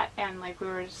discovered that, and like we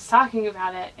were just talking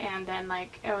about it, and then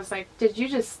like it was like, you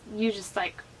just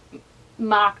like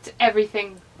mocked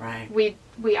everything Right, we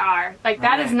are, like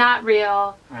that is Right. not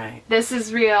real, right. this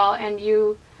is real, and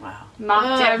you Wow.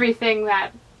 mocked Ugh. everything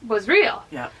that was real.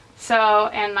 Yep. So,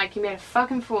 and like you made a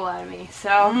fucking fool out of me.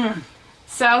 So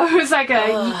so it was like a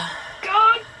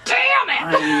god damn it.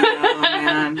 I know,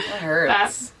 man. It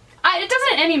hurts. It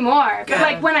doesn't anymore, but Good.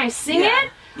 like when I sing Yeah.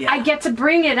 it, Yeah. I get to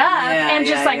bring it up Yeah, and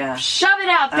just yeah, like yeah. shove it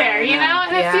out there, you know. know?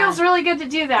 And Yeah. it feels really good to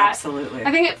do that. Absolutely.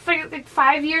 I think it for like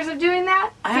 5 years of doing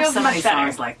that I have feels so much many better.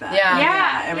 songs like that. Yeah.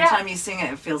 Yeah, Every yeah. time you sing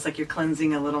it, it feels like you're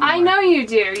cleansing a little more. I know you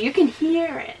do. You can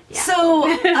hear it. Yeah.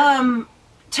 So,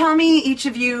 tell me, each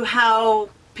of you, how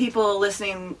people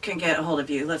listening can get a hold of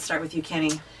you. Let's start with you,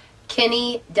 Kenny.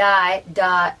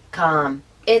 KennyDye.com.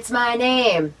 It's my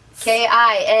name.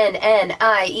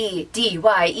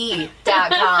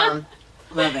 KINNIEDYE.com.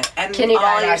 Love it. And KennyDye.com.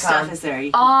 all your stuff is there.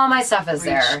 You can All my stuff is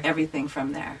reach there. everything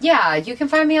from there. Yeah, you can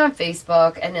find me on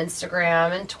Facebook and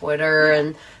Instagram and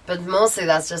Twitter, but mostly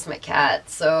that's just my cat.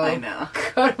 So I know.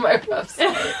 go to my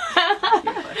website.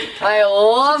 I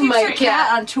love You my took your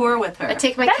cat. on tour with her. I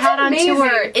take my That's cat on amazing.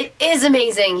 tour. It is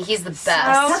amazing. He's the best.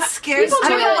 That scares. People I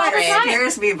don't know toilet why trained. it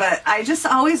scares me, but I just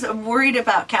always am worried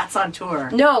about cats on tour.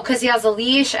 No, because he has a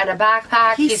leash and a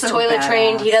backpack. He's He's so toilet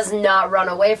trained. badass. He does not run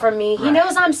away from me. He Right.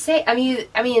 knows I'm safe. I mean,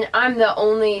 I'm the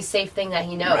only safe thing that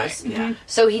he knows. Right, yeah.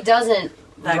 So he doesn't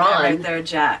That run. guy right there,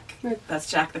 Jack. That's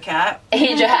Jack the cat.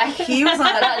 Hey, Jack. He was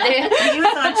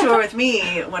on tour with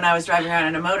me when I was driving around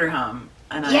in a motorhome.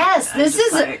 And Yes, I this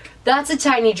just is like, that's a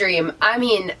tiny dream. I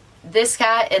mean, this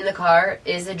cat in the car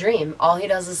is a dream. All he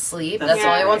does is sleep. That's That's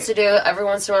all he right. wants to do. Every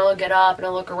once in a while, he'll get up and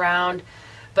he'll look around.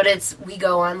 But we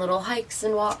go on little hikes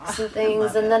and walks and things,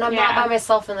 love and it. then I'm not Yeah. by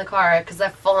myself in the car because I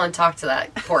full on talk to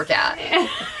that poor cat.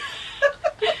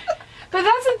 But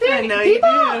that's the thing. I know you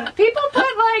do. People put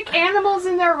like animals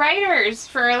in their riders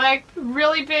for like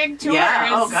really big tours. Yeah,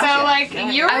 oh, gotcha. So like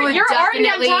Yeah. you're I would already on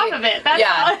definitely- top of it. That's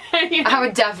yeah. all. You know? I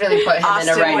would definitely put him Austin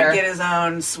in a would writer. get his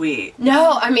own suite.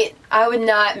 No, I mean, I would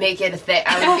not make it a thing.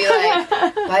 I would be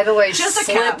like, by the way, Just a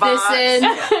slip cat box. this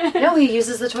in. No, he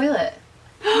uses the toilet.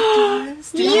 Did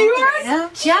You train him?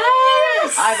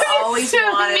 Yes! I've always To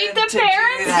wanted meet the to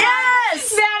parents? do that. Yes!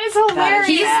 That is hilarious.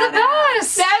 He's the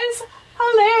best! That is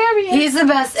hilarious. He's the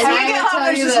best. And So you I get will home, tell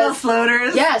there's you just little this.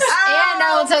 floaters. Yes, and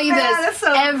I will tell you man, this. that's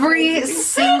so Every crazy.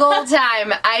 single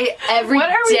time, every What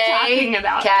are we day, talking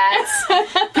about? cats,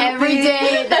 every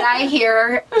day that I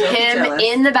hear him jealous.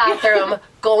 in the bathroom,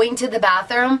 going to the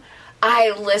bathroom,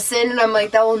 I listen and I'm like,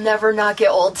 that will never not get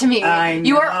old to me. I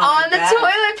You are know, on the that-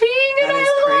 toilet peeing and that is I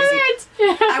love crazy. it.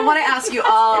 I want to ask you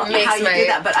all It makes how you my do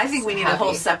that, but I think we need a whole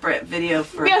happy. separate video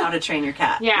for Yeah. how to train your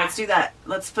cat. Yeah. Let's do that.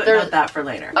 Let's There's- footnote that for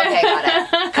later. Okay, got it.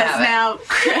 Because Have it. now,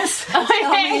 Chris, tell me.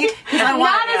 'Cause I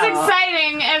wanna Not as know.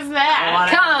 exciting as that.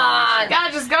 wanna- Come on.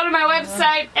 God, just go to my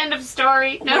website. End of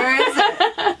story. No. Where is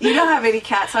it? You don't have any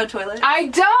cats on toilet? I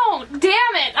don't. Damn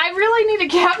it! I really need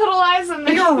to capitalize on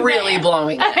this. You're really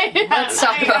blowing it. Let's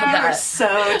talk about We're that. so.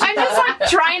 I'm just like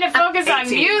trying to focus on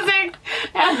 18. music,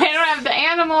 and I don't have the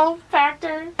animal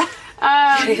factor.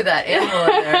 Get that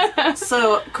animal in there.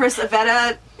 So, Chris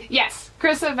Avetta, Yes,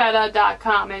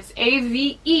 chrisavetta.com is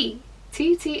AVETTA.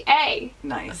 TTA.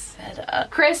 Nice. Feta.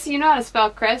 Chris, you know how to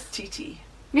spell Chris? TT.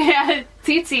 Yeah,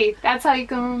 TT. That's how you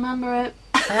can remember it.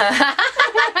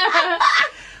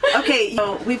 Okay,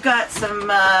 so we've got some,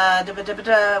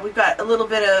 we've got a little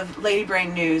bit of Lady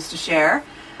Brain news to share.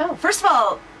 Oh. First of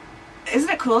all, isn't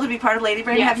it cool to be part of Lady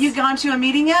Brain? Yes. Have you gone to a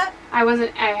meeting yet? I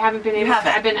haven't been able to.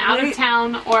 haven't. I've been out of Wait.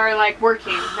 town or like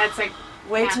working. That's like,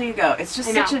 Wait yeah. till you go. It's just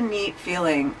I know. such a neat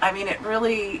feeling. I mean, it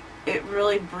really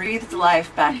breathed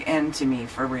life back into me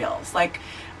for reals. Like,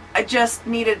 I just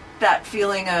needed that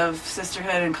feeling of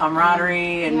sisterhood and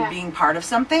camaraderie and Yeah. being part of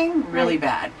something really Right.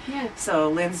 bad. Yeah. So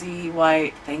Lindsay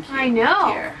White, thank you. I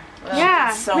know. Dear.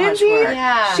 Yeah. so much Lindsay, work.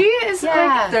 Yeah. She is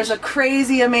Yeah. like, There's a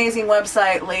crazy, amazing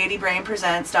website,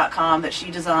 ladybrainpresents.com, that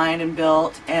she designed and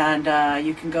built, and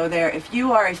you can go there. If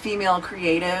you are a female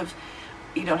creative,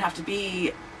 you don't have to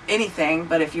be anything,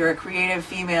 but if you're a creative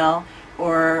female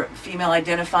or female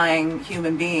identifying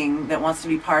human being that wants to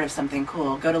be part of something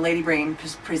cool, go to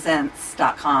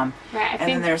ladybrainpresents.com, right, I and think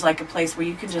then there's like a place where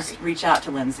you can just reach out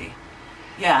to Lindsay.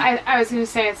 Yeah. I was going to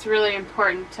say it's really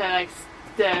important to like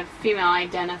the female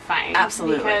identifying.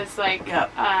 Absolutely. Because like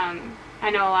Yep. I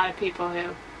know a lot of people who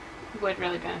would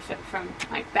really benefit from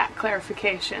like that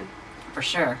clarification. For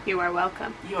sure. You are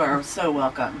welcome. You are so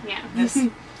welcome. Yeah. This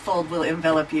fold will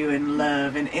envelop you in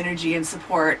love and energy and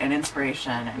support and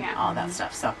inspiration and Yeah. all that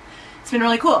stuff. So it's been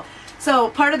really cool. So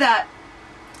part of that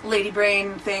Lady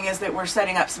Brain thing is that we're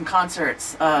setting up some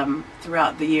concerts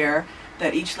throughout the year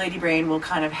that each Lady Brain will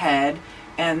kind of head.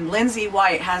 And Lindsay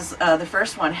White has the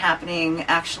first one happening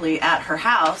actually at her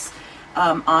house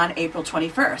on April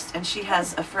 21st. And she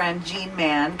has a friend, Jean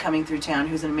Mann, coming through town,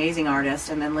 who's an amazing artist.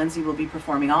 And then Lindsay will be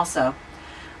performing also.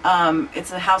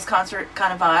 It's a house concert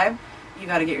kind of vibe. You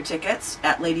got to get your tickets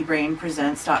at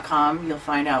ladybrainpresents.com. You'll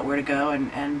find out where to go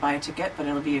and buy a ticket, but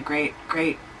it'll be a great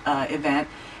event.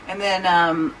 And then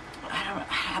I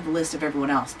have a list of everyone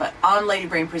else, but on Lady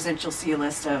Brain Presents you'll see a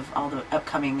list of all the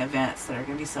upcoming events that are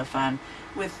going to be so fun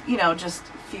with, just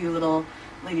a few little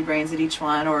Lady Brains at each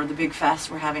one, or the big fest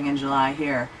we're having in July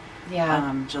here.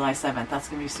 Yeah. July 7th. That's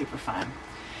going to be super fun.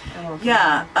 Oh,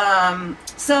 Yeah.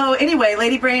 So anyway,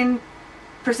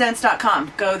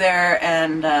 ladybrainpresents.com. Go there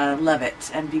and love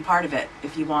it and be part of it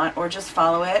if you want, or just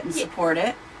follow it and support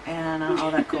it and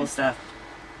all that cool stuff.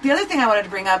 The other thing I wanted to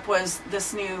bring up was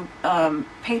this new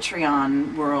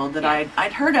Patreon world that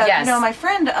I'd heard of. Yes. My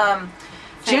friend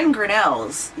Jen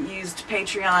Grinnell's used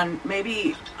Patreon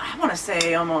maybe, I want to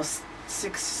say almost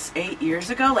 6-8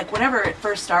 years ago, like whenever it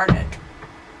first started.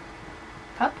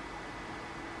 Pup?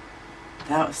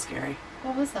 That was scary.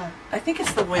 What was that? I think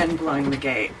it's the wind blowing the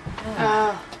gate.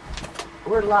 Oh.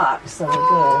 We're locked, so we're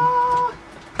good.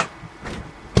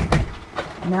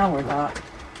 Now we're locked.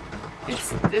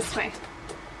 It's this way.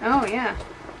 Oh, yeah.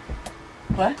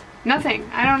 What? Nothing.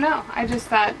 I don't know. I just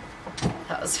thought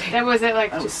That was that was it. Like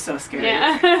That was just so scary.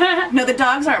 yeah. No, the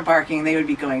dogs aren't barking. They would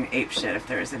be going ape shit if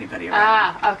there was anybody around.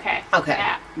 Ah, okay. Okay.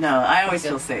 Yeah. No, I always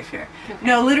feel safe here.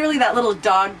 No, literally that little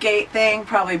dog gate thing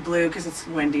probably blew because it's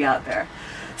windy out there.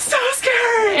 So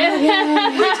scary! We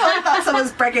totally thought someone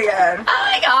was breaking in. Oh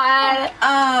my god!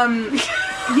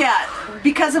 Yeah,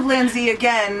 because of Lindsay,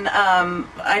 again,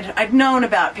 I'd known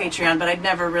about Patreon, but I'd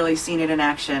never really seen it in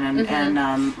action.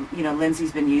 And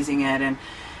Lindsay's been using it, and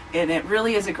it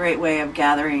really is a great way of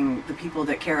gathering the people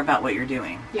that care about what you're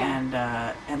doing.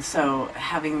 Yeah. And so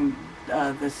having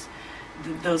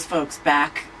those folks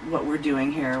back what we're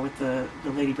doing here with the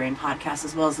Lady Brain podcast,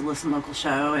 as well as the Listen Local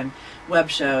show and web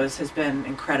shows, has been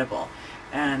incredible.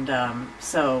 And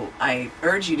so I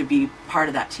urge you to be part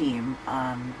of that team.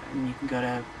 And you can go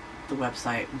to the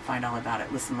website and find all about it,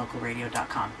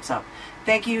 listenlocalradio.com. So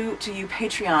thank you to you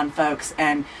Patreon folks.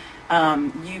 And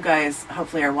you guys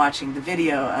hopefully are watching the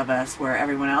video of us where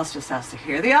everyone else just has to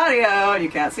hear the audio. You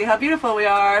can't see how beautiful we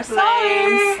are. Lame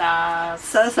Sorry. sauce.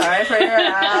 So sorry for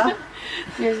your...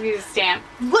 There's me to stamp.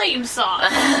 Lame sauce.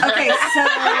 Okay,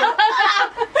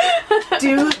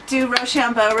 so do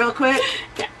Rochambeau real quick.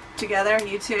 Yeah. Together,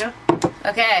 you two.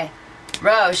 Okay.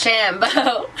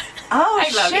 Rochambeau. Oh,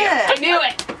 I love you. I shit. knew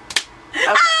it.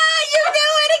 Okay. You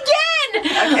knew it again!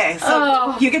 Okay, so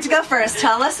Oh. you get to go first.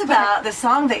 Tell us about the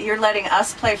song that you're letting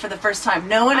us play for the first time.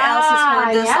 No one else has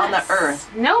heard this on the yes. earth.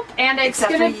 Nope, and it's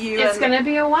Except gonna for you it's and- gonna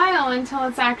be a while until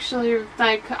it's actually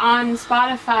like on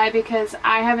Spotify because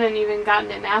I haven't even gotten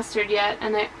it mastered yet,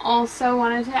 and I also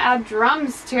wanted to add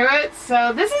drums to it.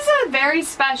 So this is a very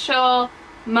special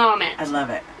moment. I love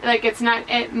it. Like it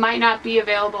might not be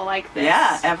available like this.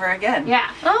 Yeah, ever again.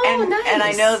 Yeah. Oh, and, nice. And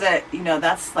I know that,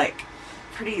 that's like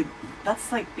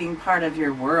that's like being part of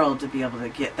your world to be able to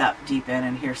get that deep in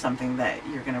and hear something that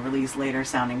you're going to release later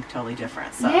sounding totally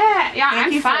different. So Yeah, thank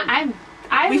I'm you fine. for- I'm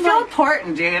I'm We feel like,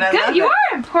 important, dude. I good, love you it.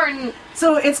 are important.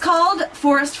 So it's called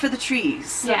Forest for the Trees.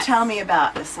 So Yes. tell me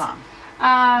about this song.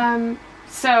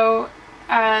 So,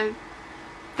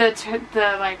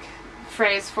 the like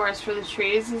phrase "forest for the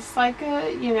trees" is like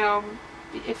a, you know,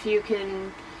 if you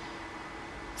can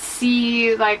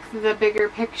see like the bigger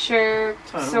picture,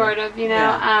 Totally. sort of, you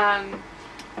know,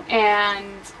 and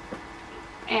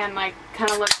like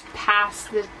kind of look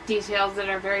past the details that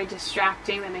are very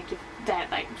distracting that make you, that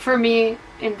like for me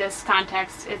in this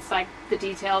context, it's like the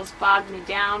details bog me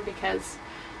down because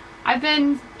I've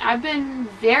been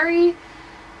very,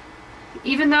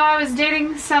 even though I was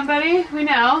dating somebody, we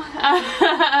know,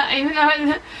 even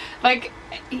though like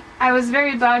I was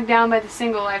very bogged down by the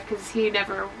single life because he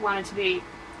never wanted to be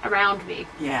around me.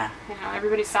 Yeah. You know,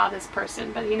 everybody saw this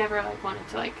person, but he never like wanted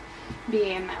to like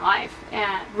be in my life.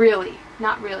 And really,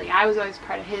 not really. I was always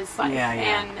part of his life. Yeah,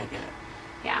 And I get it.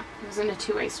 yeah, it was in a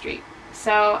two-way street.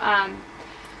 So,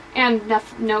 and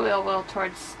no ill will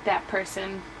towards that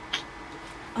person.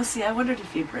 Oh, see, I wondered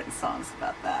if you'd written songs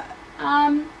about that.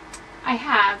 I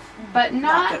have, but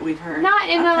Not that we've heard. Not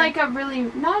in a Okay. like a really,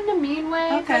 not in a mean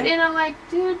way, Okay. but in a like,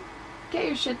 dude, get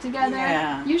your shit together.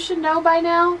 Yeah. You should know by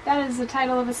now. That is the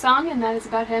title of a song, and that is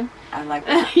about him. I like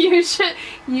that. You should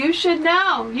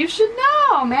know. You should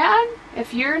know, man.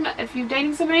 If you're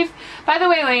dating somebody, by the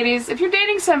way, ladies, if you're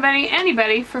dating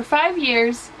anybody for 5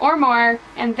 years or more,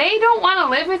 and they don't want to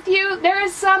live with you, there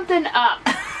is something up.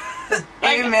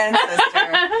 Amen,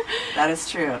 sister. That is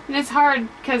true. And it's hard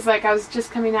because, like, I was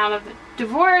just coming out of the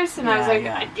divorce, and I was Yeah,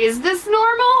 like, yeah. is this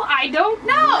normal? I don't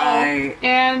know. Right.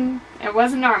 And it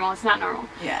wasn't normal. It's not normal.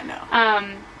 Yeah,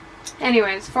 no.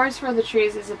 Anyways, Forest for the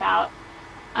Trees is about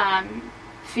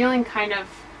feeling kind of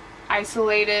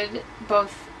isolated,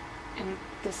 both, and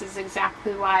this is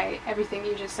exactly why everything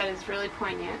you just said is really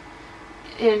poignant,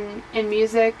 in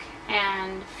music,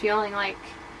 and feeling like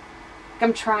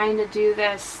I'm trying to do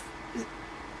this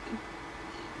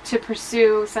to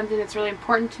pursue something that's really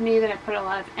important to me, that I put a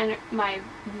lot of my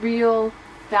real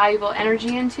valuable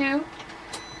energy into,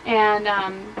 and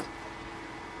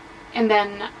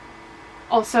then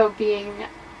also being,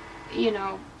 you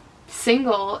know,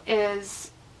 single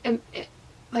is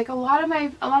like a lot of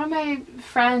my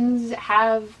friends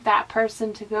have that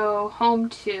person to go home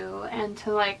to and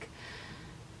to like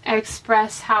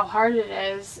express how hard it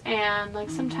is, and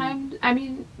like sometimes, I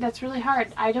mean, that's really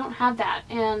hard. I don't have that,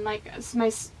 and like my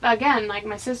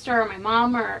sister or my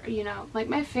mom, or, you know, like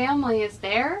my family is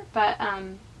there, but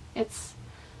it's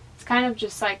kind of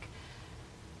just like,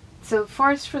 so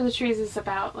Forest for the Trees is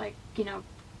about like, you know,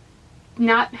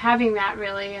 not having that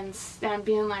really, and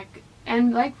being like,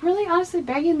 and like really honestly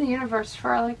begging the universe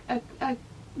for like a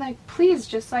like, please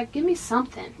just like give me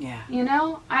something. Yeah. You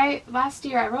know, I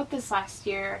wrote this last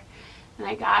year, and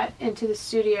I got into the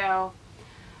studio.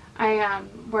 I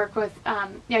work with I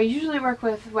usually work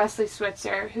with Wesley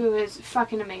Switzer, who is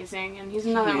fucking amazing, and he's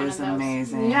another one of those.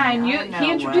 Amazing. Yeah, and I know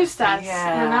he introduced Wesley. us,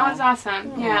 Yeah. and that was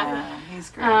awesome. Yeah. He's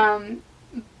great.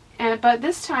 But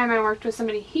this time I worked with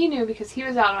somebody he knew because he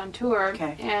was out on tour.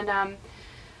 Okay. And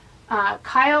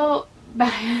Kyle,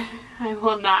 I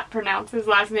will not pronounce his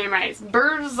last name right. It's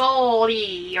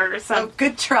Berzoli or something. Oh,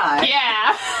 good try.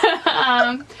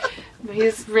 Yeah. But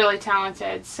he's really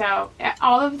talented. So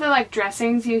all of the like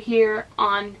dressings you hear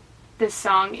on this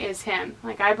song is him.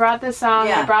 Like, I brought this song,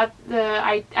 Yeah.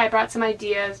 I brought some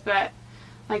ideas, but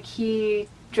like he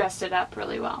dressed it up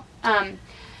really well.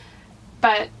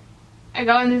 But I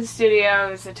go into the studio.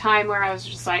 It was a time where I was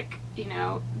just like, you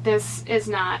know, this is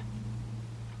not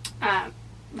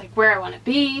like where I want to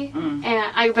be,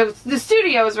 and the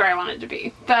studio is where I wanted to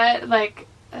be, but like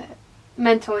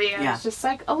mentally I was just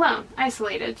like alone,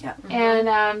 isolated, and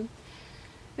it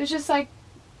was just like,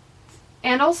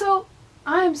 and also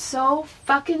I'm so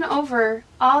fucking over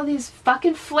all these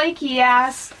fucking flaky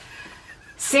ass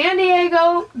San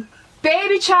Diego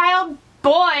baby child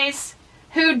boys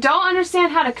who don't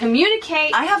understand how to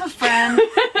communicate. I have a friend,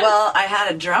 well, I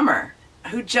had a drummer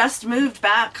who just moved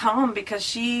back home because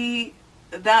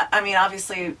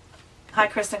obviously, hi,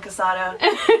 Kristen Casado.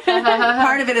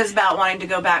 Part of it is about wanting to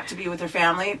go back to be with her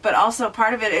family, but also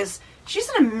part of it is she's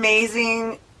an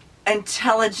amazing,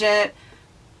 intelligent,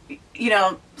 you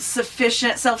know,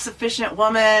 self-sufficient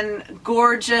woman,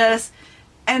 gorgeous.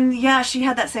 And yeah, she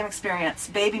had that same experience.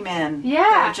 Baby men.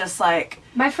 Yeah. They were just like...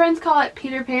 My friends call it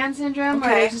Peter Pan syndrome,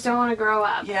 where they just don't want to grow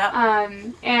up. Yeah.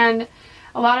 And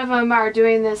a lot of them are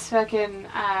doing this fucking,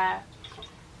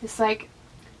 it's like,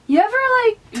 you ever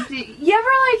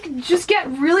just get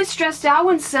really stressed out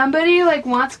when somebody like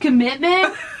wants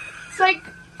commitment? It's like,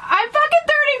 I'm fucking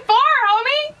 34,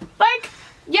 homie. Like,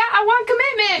 Yeah, I want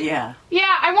commitment. Yeah.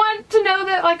 Yeah, I want to know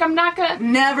that, like, I'm not gonna...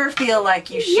 Never feel like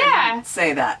you shouldn't Yeah.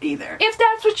 say that either. If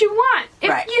that's what you want. If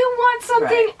Right. you want something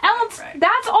Right, else, right.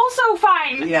 that's also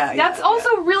fine. Yeah, That's yeah,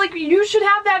 also really... You should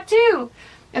have that, too.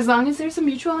 As long as there's a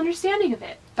mutual understanding of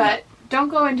it. But don't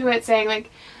go into it saying, like,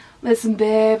 listen,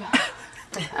 babe,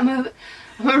 I'm a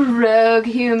rogue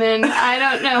human. I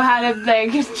don't know how to,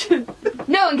 like...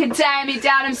 no one can tie me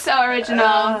down. I'm so original.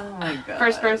 Oh my god.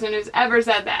 First person who's ever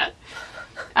said that.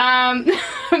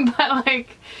 But,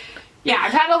 like... Yeah,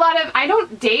 I've had a lot of... I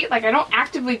don't date, like, I don't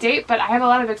actively date, but I have a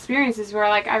lot of experiences where,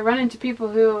 like, I run into people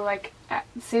who, like,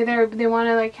 say they want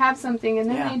to, like, have something, and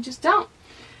then Yeah. they just don't.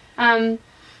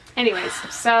 Anyways,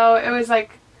 so it was,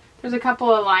 like, there's a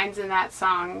couple of lines in that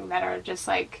song that are just,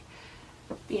 like,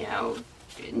 you know,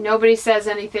 nobody says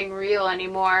anything real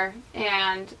anymore,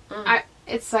 and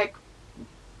it's, like,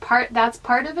 that's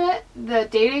part of it. The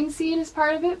dating scene is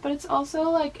part of it, but it's also,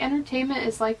 like, entertainment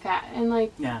is like that, and,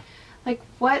 like... Yeah. Like,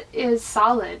 what is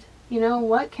solid? You know,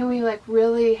 what can we, like,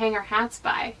 really hang our hats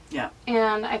by? Yeah.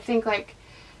 And I think, like,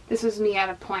 this was me at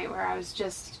a point where I was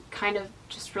just kind of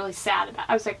just really sad about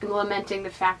I was, like, lamenting the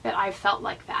fact that I felt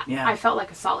like that. Yeah. I felt like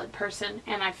a solid person,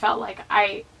 and I felt like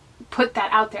I put that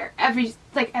out there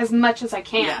as much as I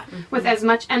can, Yeah. with as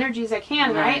much energy as I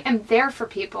can, and I Right. am there for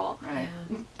people, Right.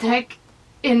 like,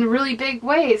 in really big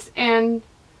ways, and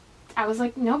I was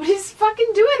like, nobody's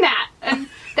fucking doing that, and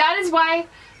that is why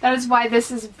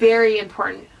this is very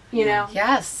important, you know?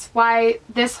 Yes. Why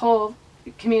this whole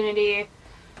community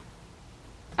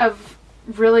of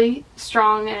really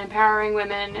strong and empowering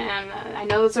women, and I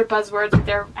know those are buzzwords, but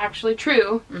they're actually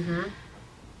true. Mm-hmm.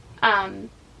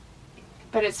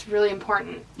 But it's really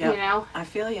important, Yep. you know? I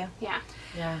feel you. Yeah.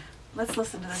 Yeah. Let's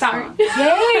listen to this Sorry. song.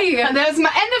 Yay! And there's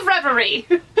my end of reverie.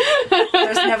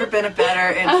 There's never been a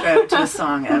better intro to a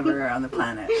song ever on the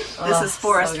planet. This Oh, is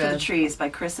Forest so for the good. Trees by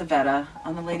Chris Avetta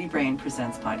on the Lady Brain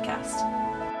Presents podcast.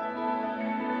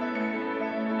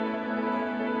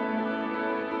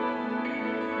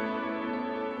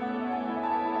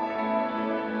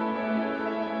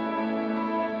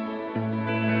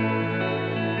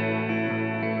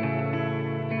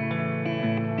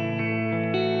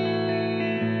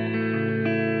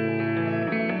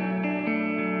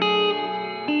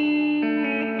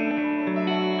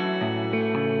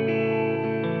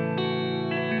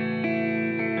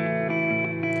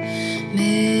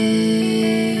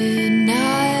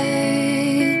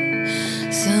 Midnight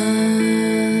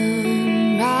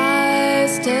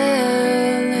sunrise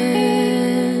telling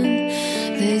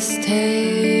this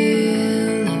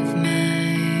tale of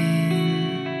mine.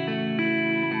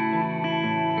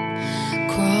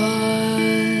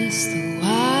 Cross the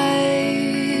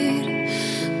wide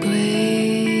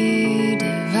gray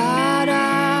divide.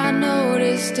 I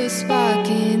noticed a spark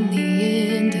in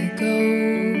the indigo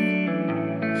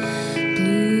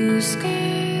blue sky.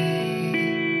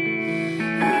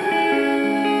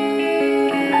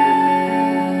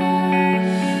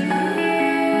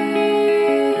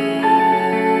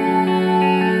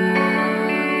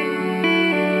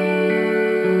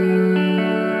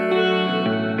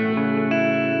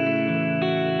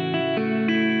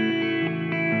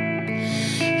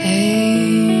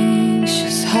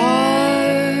 Anxious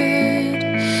heart,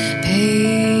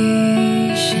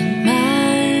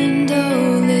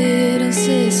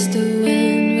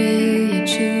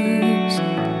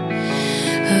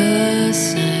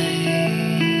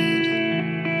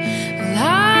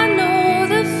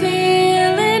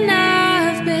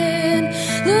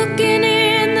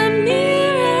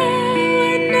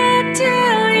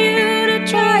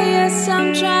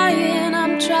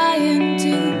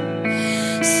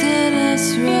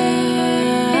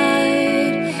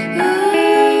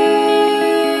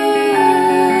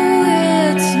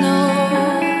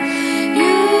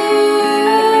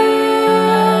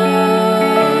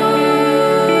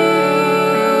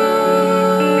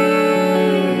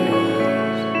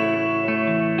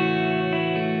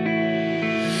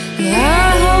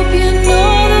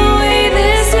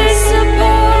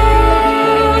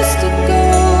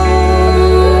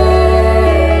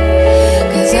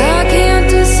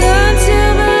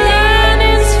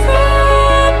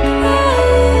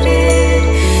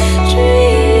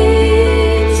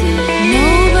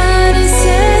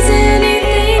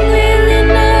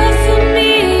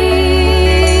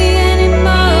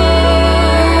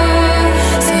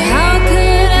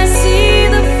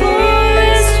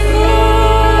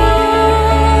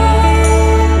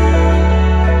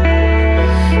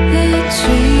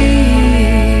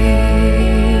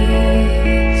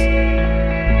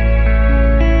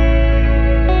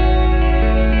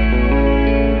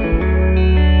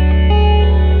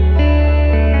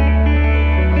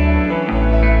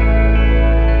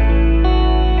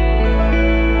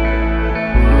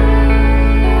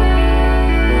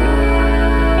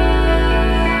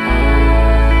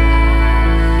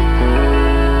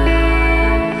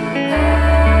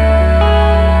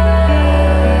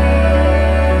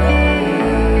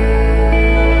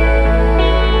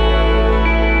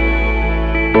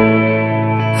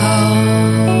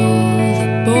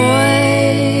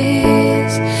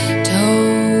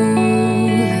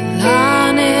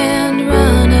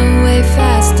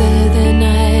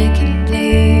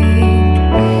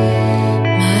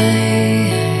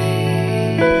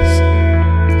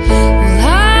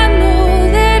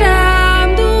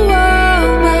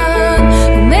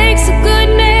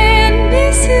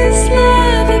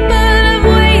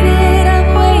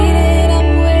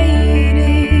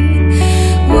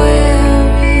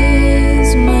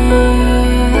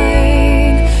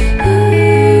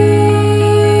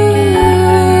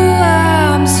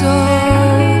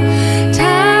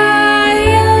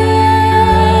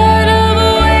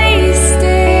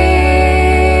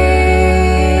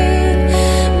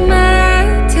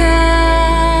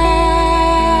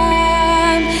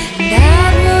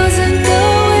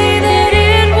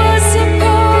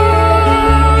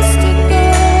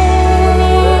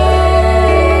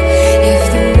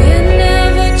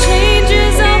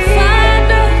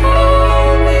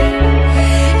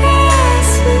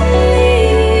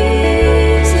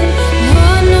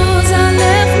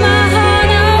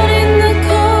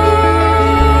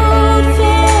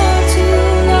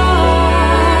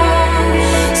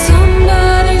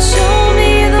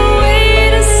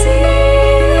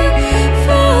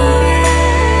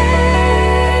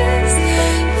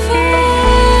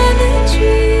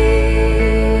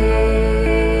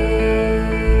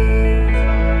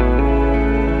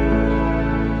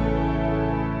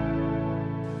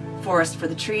 Forest for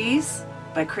the Trees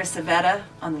by Chris Avetta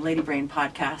on the Lady Brain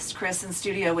podcast. Chris in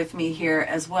studio with me here,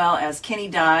 as well as Kenny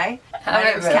Dye. My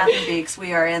name is Kathy Beeks.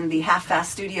 We are in the Half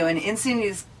Fast studio in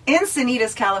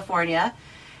Encinitas, California.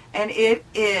 And it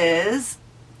is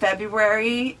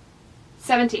February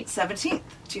 17th,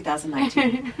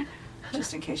 2019.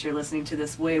 Just in case you're listening to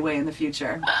this way, way in the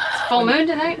future. Full moon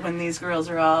tonight? When these girls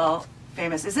are all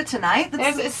famous. Is it tonight?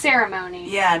 There's a ceremony.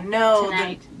 Yeah, no.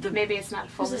 Tonight. Maybe it's not a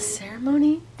full There's a moon.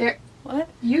 ceremony? There, What?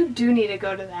 You do need to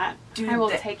go to that. Dude, I will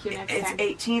take you next it's time.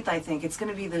 18th, I think. It's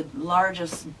going to be the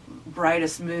largest,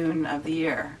 brightest moon of the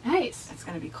year. Nice. It's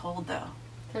going to be cold, though.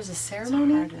 There's a It's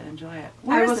ceremony? hard to enjoy it. I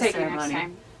Where will is the take you ceremony? next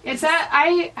time. It's at,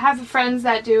 I have friends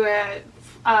that do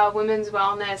a women's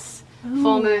wellness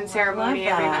full Ooh, moon I ceremony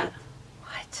love every that. month.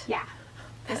 What? Yeah.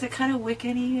 Is it kind of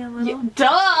Wiccan-y a little? Duh!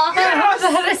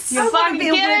 That is I You want to be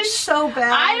a fucking witch so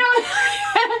bad. I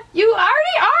don't. You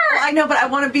already are. Well, I know, but I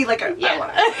want to be like a.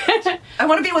 Yeah. I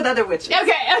want to be with other witches.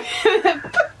 Okay.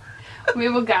 We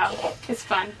will go. It's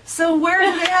fun. So where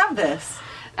do they have this?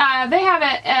 They have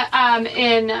it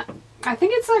in, I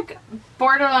think it's like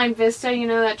borderline Vista, you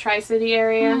know, that Tri-City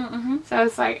area. Mm-hmm. So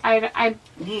it's like, I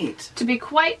Neat. to be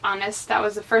quite honest, that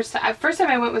was the first time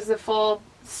I went was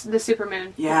the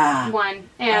supermoon Yeah. one,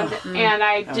 and Oh, and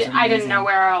I that was didn't amazing. know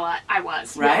where I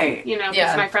was, really, Right. you know, because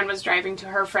Yeah. my friend was driving to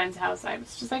her friend's house. I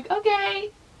was just like, okay,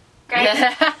 great,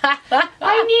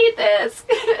 I need this.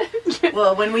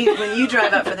 Well, when you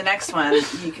drive up for the next one,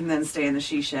 you can then stay in the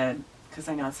she shed because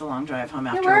I know it's a long drive home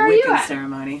after where a are you Wiccan at?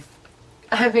 ceremony.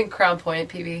 I'm in Crown Point,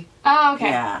 PB. Oh, okay,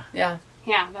 Yeah. Yeah.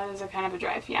 yeah, that is a kind of a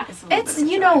drive, yeah. It's, a little It's, bit of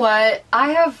a you know drive.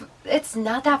 what? It's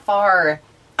not that far.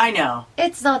 I know.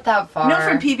 It's not that far. No,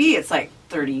 from PB, it's like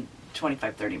 30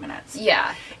 minutes.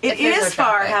 Yeah. It If there's no is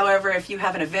far, traffic. however, if you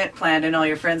have an event planned and all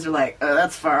your friends are like, oh,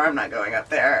 that's far, I'm not going up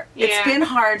there. It's Yeah. been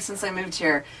hard since I moved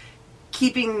here,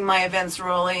 keeping my events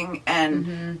rolling, and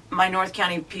Mm-hmm. my North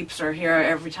County peeps are here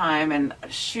every time, and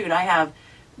shoot, I have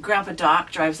Grandpa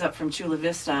Doc drives up from Chula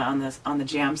Vista on the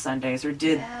Jam Sundays, or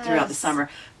did throughout the Yes. summer.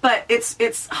 But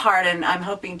it's hard, and I'm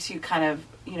hoping to kind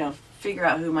of, figure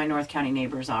out who my North County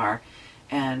neighbors are,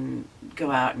 and go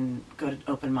out and go to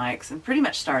open mics and pretty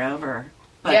much start over.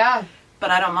 But, Yeah. But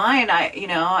I don't mind.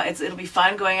 It'll be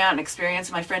fun going out and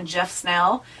experience. My friend Jeff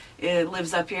Snell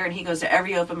lives up here, and he goes to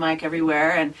every open mic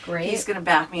everywhere. And Great. he's going to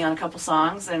back me on a couple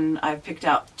songs. And I've picked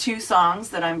out 2 songs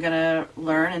that I'm going to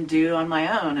learn and do on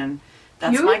my own. And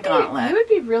that's You my would be- gauntlet. You would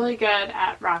be really good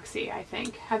at Roxy, I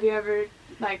think. Have you ever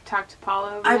talked to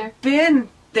Paula over there? I've been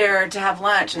there to have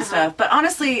lunch and stuff. But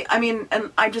honestly,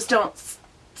 and I just don't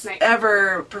Right.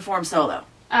 ever perform solo.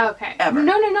 Oh, okay. Ever.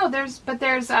 No. There's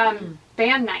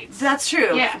band nights. That's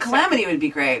true. Yeah, Calamity would be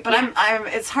great, but Yeah.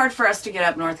 it's hard for us to get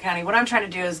up North County. What I'm trying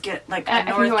to do is get like I a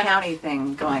think North you want- County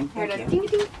thing going. Here Thank to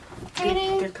you. ding,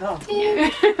 ding. Good call.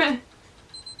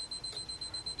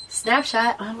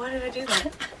 Snapshot. Why did I do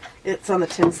that? It's on the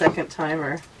 10-second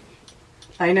timer.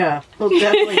 I know. We'll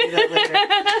definitely do that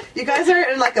later. You guys are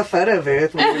in like a photo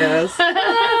booth, weirdos.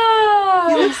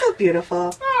 You look so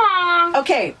beautiful. Aw.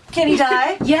 Okay, Kenny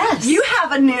Dye. Yes. You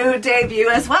have a new debut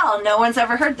as well. No one's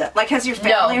ever heard that. Like, has your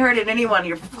family No. heard it? Anyone?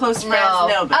 Your close friends? No.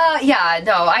 No, but Yeah,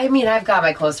 no. I mean, I've got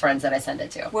my close friends that I send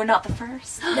it to. we're not the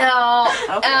first. No.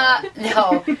 Okay.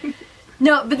 No.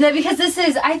 No, but then because this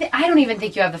is, I don't even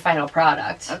think you have the final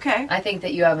product. Okay. I think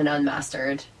that you have an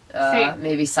unmastered, Same.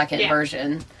 maybe second Yeah.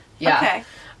 version. Yeah. Okay.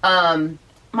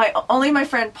 My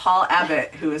friend Paul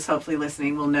Abbott, who is hopefully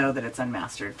listening, will know that it's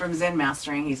unmastered. From Zen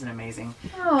Mastering, he's an amazing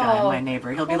guy, Oh, my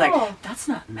neighbor. He'll be cool. like, that's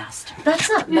not mastered. That's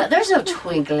not. There's no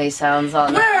twinkly sounds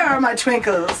on that. Where are my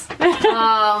twinkles?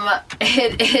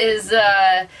 It is.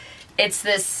 It's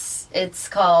this. It's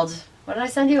called. What did I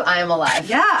send you? I Am Alive.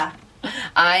 Yeah.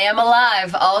 I am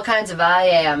alive. All kinds of I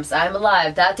ams. I'm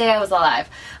alive. That day I was alive.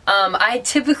 I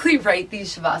typically write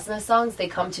these Shavasana songs. They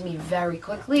come to me very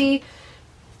quickly,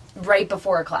 right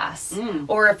before a class,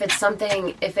 or if it's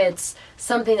something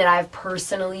that I've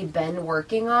personally been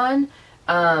working on,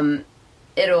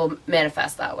 it'll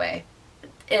manifest that way.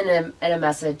 In a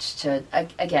message to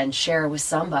again share with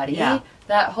somebody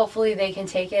that hopefully they can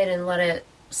take it and let it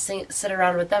sit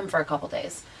around with them for a couple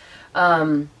days.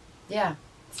 Yeah.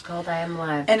 It's called I Am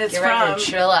Alive. And it's Get ready to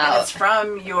chill out. And it's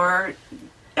from your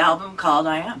album called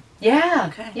I Am. Yeah.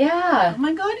 Okay. Yeah. Oh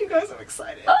my god, you guys, I'm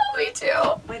excited. Oh, me too.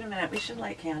 Wait a minute, we should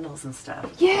light candles and stuff.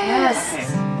 Yes. Okay.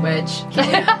 Which.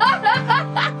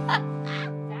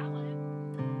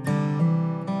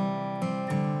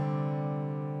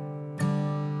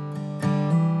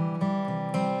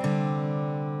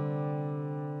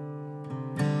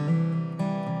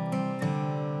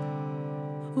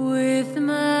 With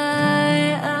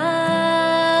my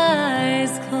eyes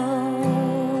closed,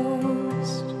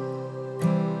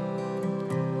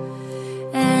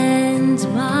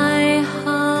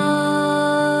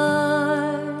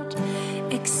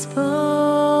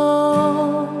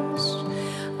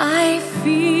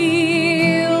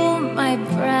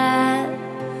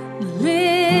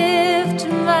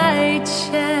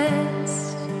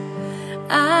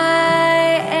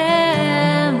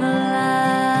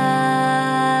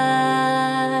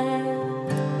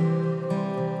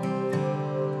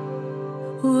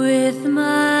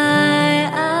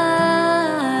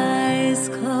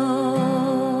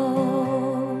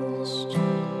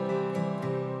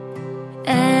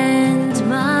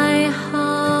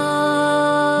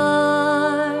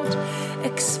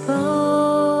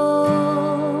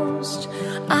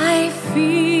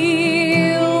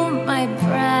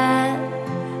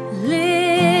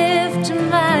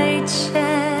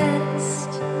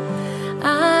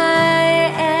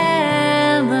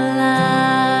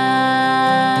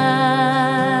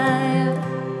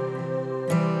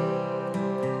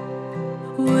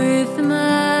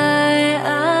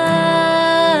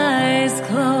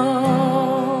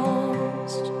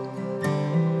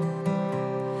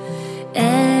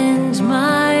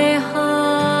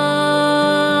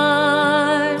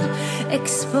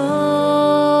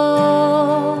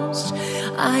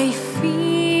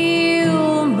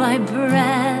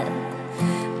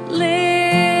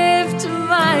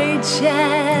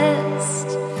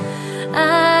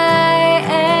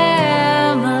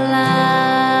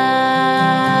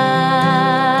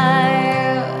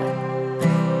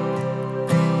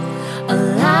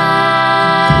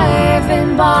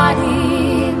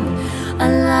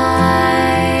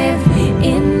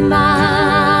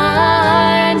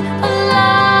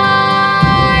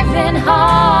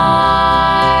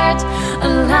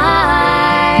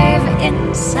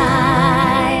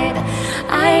 inside.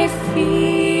 I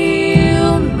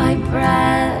feel my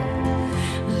breath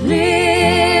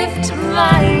lift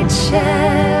my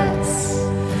chest.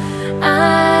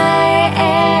 I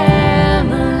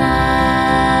am alive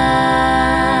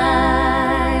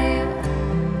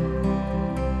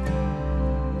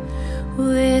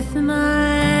with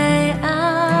my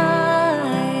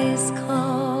eyes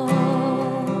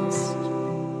closed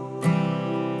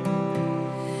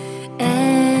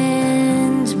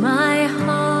and my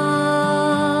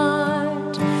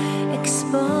heart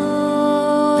exposed.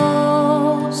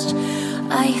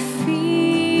 I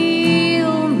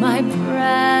feel my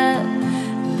breath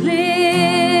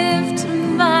lift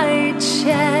my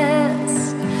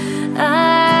chest. I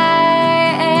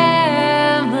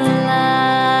am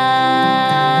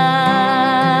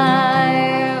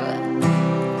alive,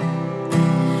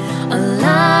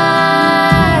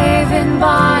 alive in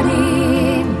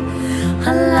body,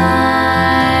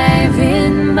 alive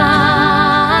in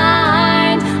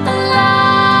mind,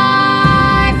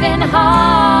 alive in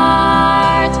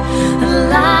heart,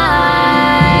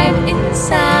 alive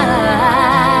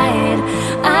inside.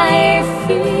 I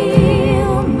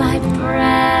feel my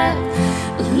breath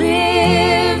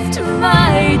lift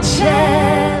my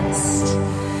chest.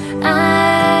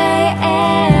 I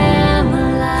am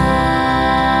alive,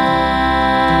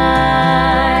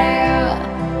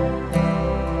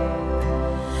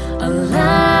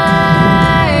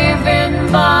 alive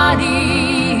in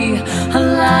body,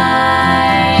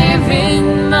 alive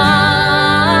in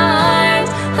mind,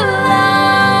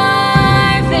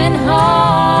 alive in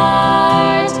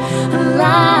heart,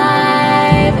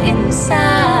 alive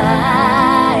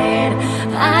inside.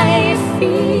 I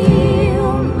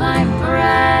feel my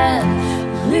breath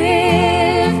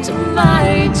lift my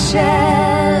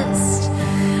chest.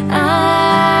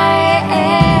 I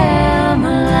am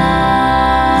alive.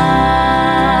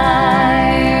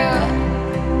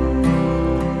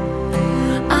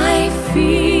 I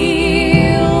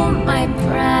feel my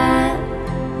breath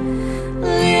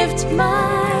lift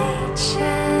my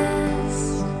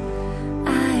chest. I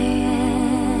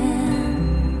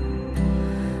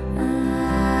am alive.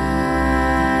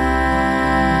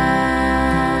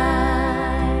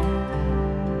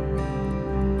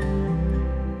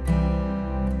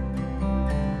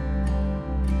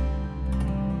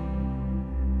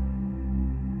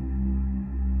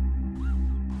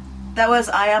 That was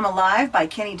I Am Alive by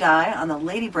Kenny Dye on the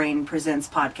Lady Brain Presents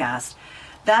podcast.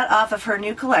 That off of her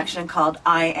new collection called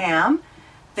I Am,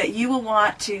 that you will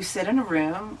want to sit in a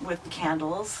room with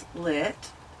candles lit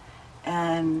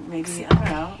and maybe, I don't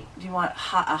know, do you want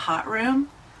a hot room?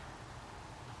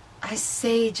 I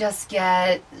say just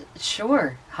get,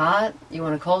 sure, hot. You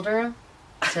want a cold room?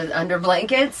 To under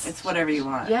blankets? It's whatever you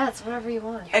want. Yeah, it's whatever you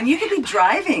want. And you could be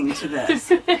driving to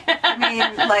this. I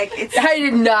mean, like, it's...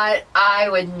 I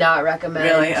would not recommend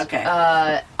Really?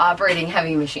 Okay. Operating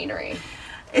heavy machinery.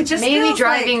 It just Maybe feels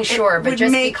driving, like sure, it but would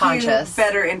just be make conscious. You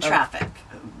better in traffic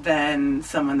than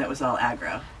someone that was all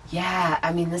aggro. Yeah,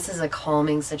 I mean, this is a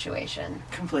calming situation.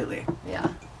 Completely. Yeah.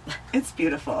 It's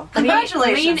beautiful. Lean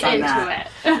Congratulations on into that.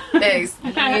 it. Thanks.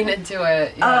 Lean into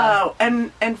it. Yeah. Oh,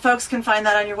 and folks can find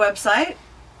that on your website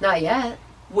Not yet.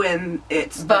 when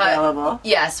it's But available.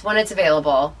 yes, when it's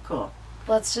available. Cool.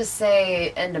 Let's just say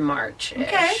end of March-ish.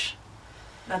 Okay.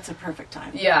 That's a perfect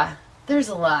time. Yeah. There's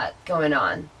a lot going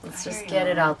on. Let's I just hear get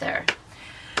you. it out there.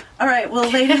 All right, well,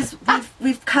 ladies,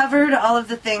 we've covered all of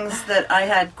the things that I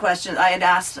had questions. I had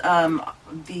asked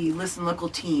the Listen Local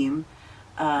team,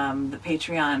 the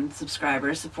Patreon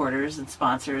subscribers, supporters, and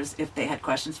sponsors if they had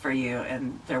questions for you,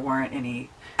 and there weren't any.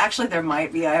 Actually, there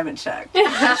might be. I haven't checked.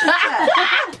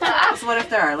 I should check. So what if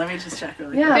there are? Let me just check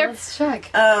really Yeah, They're- let's check.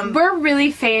 We're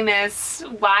really famous.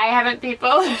 Why haven't people?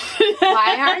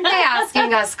 Why aren't they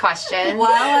asking us questions? While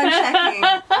I'm checking,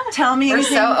 tell me We're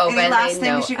anything, so open, any last they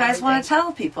know things you guys want to everything.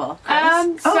 tell people.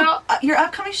 Chris? Your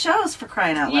upcoming shows, for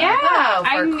crying out loud. Yeah, Oh, for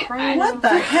I'm- crying What the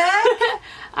heck?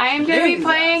 I am going to be Jesus.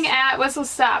 playing at Whistle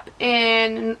Stop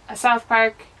in South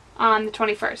Park on the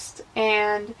 21st.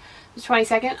 And the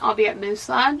 22nd, I'll be at Moose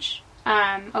Lodge,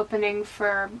 opening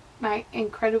for my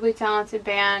incredibly talented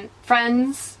band,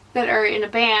 friends that are in a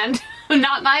band.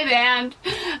 Not my band.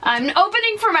 I'm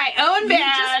opening for my own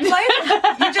band.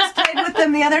 You just played with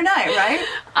them the other night, right?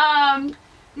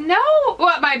 No,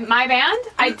 what, my band?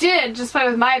 I did just play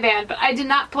with my band, but I did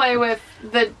not play with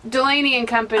the Delaney and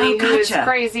Company, Oh, who is gotcha.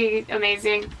 crazy,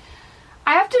 amazing.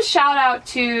 I have to shout out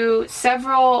to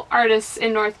several artists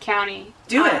in North County.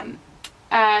 Do it.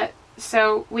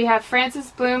 So we have Francis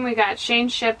Bloom, we got Shane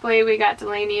Shipley, we got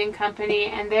Delaney and Company,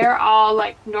 and they're all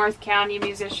like North County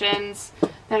musicians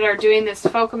that are doing this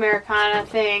folk Americana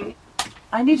thing.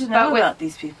 I need to know But with- about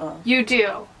these people. You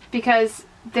do, because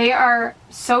they are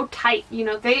so tight. You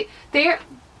know, they're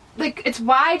like, it's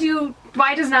why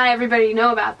does not everybody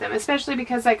know about them? Especially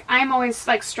because like I'm always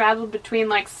like straddled between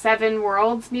like 7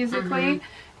 worlds musically,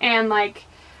 and like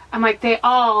I'm like they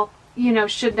all, you know,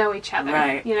 should know each other,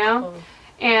 Right. you know.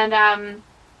 And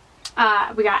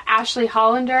we got Ashley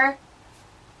Hollander.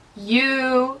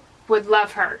 You would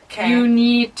love her. Okay. You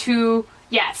need to.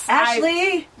 Yes,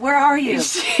 Ashley, where are you?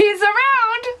 she's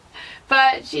around,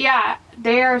 but yeah,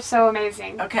 they are so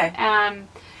amazing. Okay.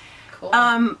 Cool.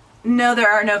 No, there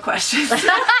are no questions.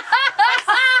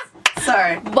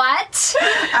 Sorry. What?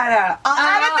 I know. I'll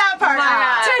edit that part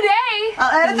out. Today,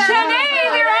 I'll edit that today,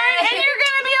 out. you're right, and you're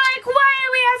gonna be like, "Why do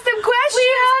we have some questions? We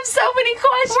have so many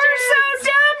questions. We're so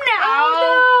dumb now."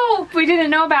 Oh, We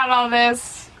didn't know about all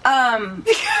this. Well,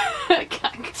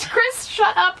 Chris,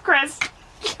 shut up, Chris.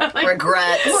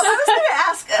 Regrets. I was going to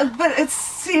ask, but it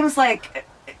seems like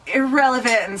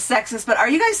irrelevant and sexist, but are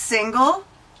you guys single?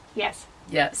 Yes,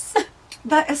 Yes.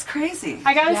 That is crazy.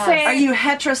 I gotta Yes. say, Are you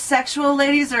heterosexual,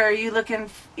 ladies, or are you looking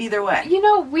either way? you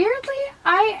know, weirdly,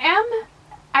 I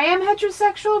am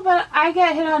heterosexual, but I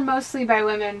get hit on mostly by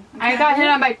women. I got hit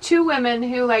on by 2 women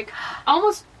who like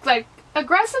almost like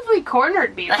aggressively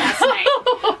cornered me last night.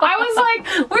 I was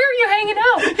like, Where are you hanging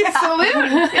out? "Salute!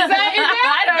 Is that your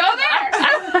jam? Go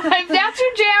there. If that's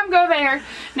your jam, go there."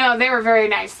 No, they were very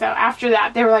nice though. After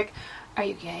that, they were like, "Are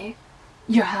you gay?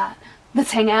 You're hot.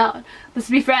 Let's hang out. Let's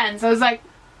be friends." I was like,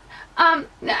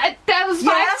 that was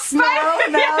fine. Yes, no,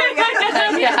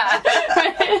 Yeah.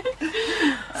 Okay.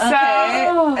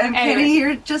 So, And anyway. Kenny,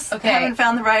 you're just Okay. haven't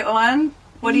found the right one.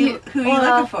 Who are you Well,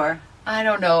 looking for? I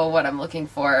don't know what I'm looking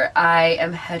for. I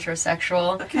am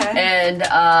heterosexual. Okay. And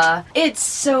it's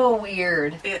so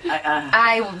weird.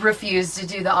 I refuse to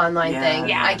do the online Yeah. thing.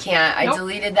 Yeah. I can't. I Nope.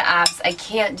 deleted the apps. I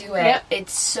can't do it. Yep.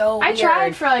 It's so I weird.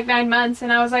 tried for like 9 months,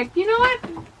 and I was like, you know what?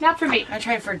 Not for me. I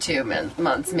tried for 2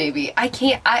 months, maybe. I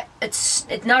can't. It's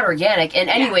not organic in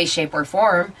any Yeah. way, shape, or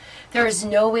form. There is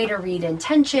no way to read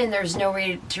intention. There's no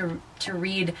way to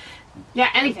read Yeah,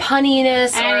 anything.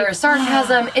 punniness or Anything.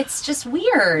 sarcasm. It's just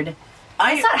weird.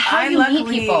 That's not how you meet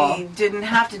luckily people. didn't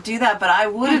have to do that, but I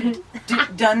would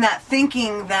have done that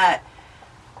thinking that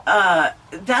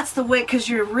that's the way, because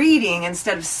you're reading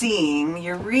instead of seeing.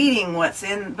 You're reading what's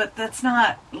in, but that's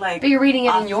not like. But you're reading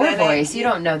it in your authentic. voice. You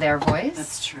don't know their voice.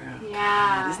 That's true.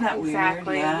 Yeah, Isn't that weird?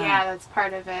 exactly. Yeah. That's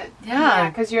part of it. Yeah.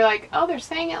 Because you're like, oh, they're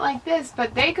saying it like this,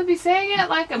 but they could be saying it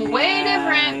like way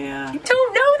different. Yeah. You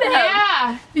don't know them.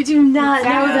 Yeah. You do not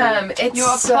Exactly. know them. It's You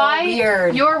apply so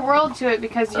weird. your world to it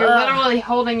because you're Ugh. literally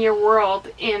holding your world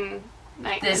in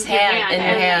like This your hand, in your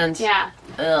and- hand. Yeah.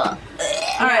 Ugh.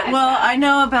 All right. Yeah, Well, I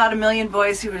know about 1 million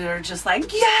boys who are just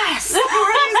like, yes.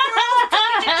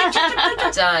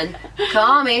 Done.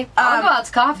 Call me. I'll go out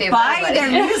to coffee. with Buy anybody.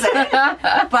 their music.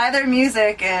 Buy their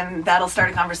music, and that'll start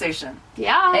a conversation.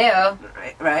 Yeah. Ew.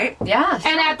 Right? Yeah.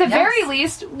 And at the Yes. very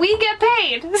least, we get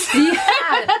paid.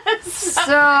 Yeah.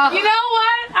 So. You know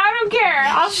what? I don't care.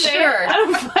 I'll say it. Sure. I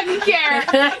don't fucking care.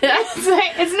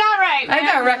 It's not right. I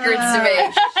got man. records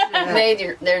to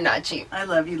make. They're not cheap. I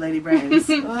love you, Lady Brains.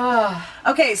 Oh.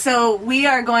 Okay, so we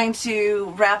are going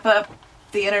to wrap up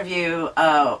the interview,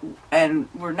 and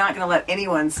we're not going to let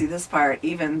anyone see this part,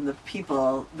 even the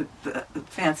people, the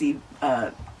fancy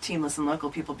Team Listen Local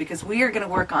people, because we are going to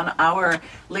work on our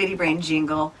Lady Brain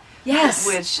jingle, Yes.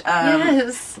 which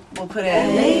Yes. we'll put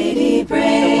in Lady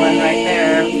Brain, the one right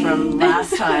there from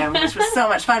last time, which was so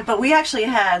much fun. But we actually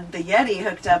had the Yeti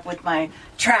hooked up with my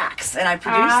tracks, and I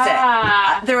produced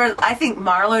it. There were, I think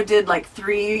Marlo did like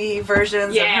 3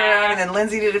 versions of her Yeah. own, and then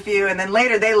Lindsay did a few, and then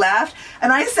later they left,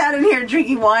 and I sat in here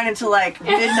drinking wine until like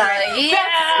midnight.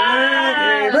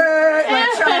 Like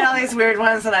trying all these weird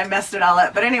ones, and I messed it all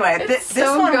up. But anyway, this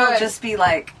so one will good. just be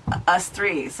like us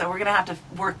 3, so we're gonna have to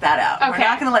work that out. We're Okay.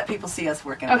 not gonna let people see us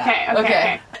working it Okay. out.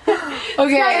 Okay.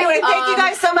 Okay. Anyway, thank you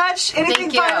guys so much. Anything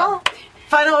thank you. final?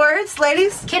 Final words,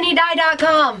 ladies?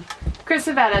 KennyDye.com.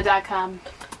 ChrisAvetta.com.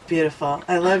 Beautiful.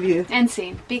 I love you. And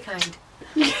scene. Be kind.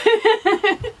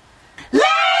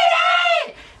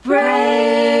 Lady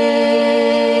Brain.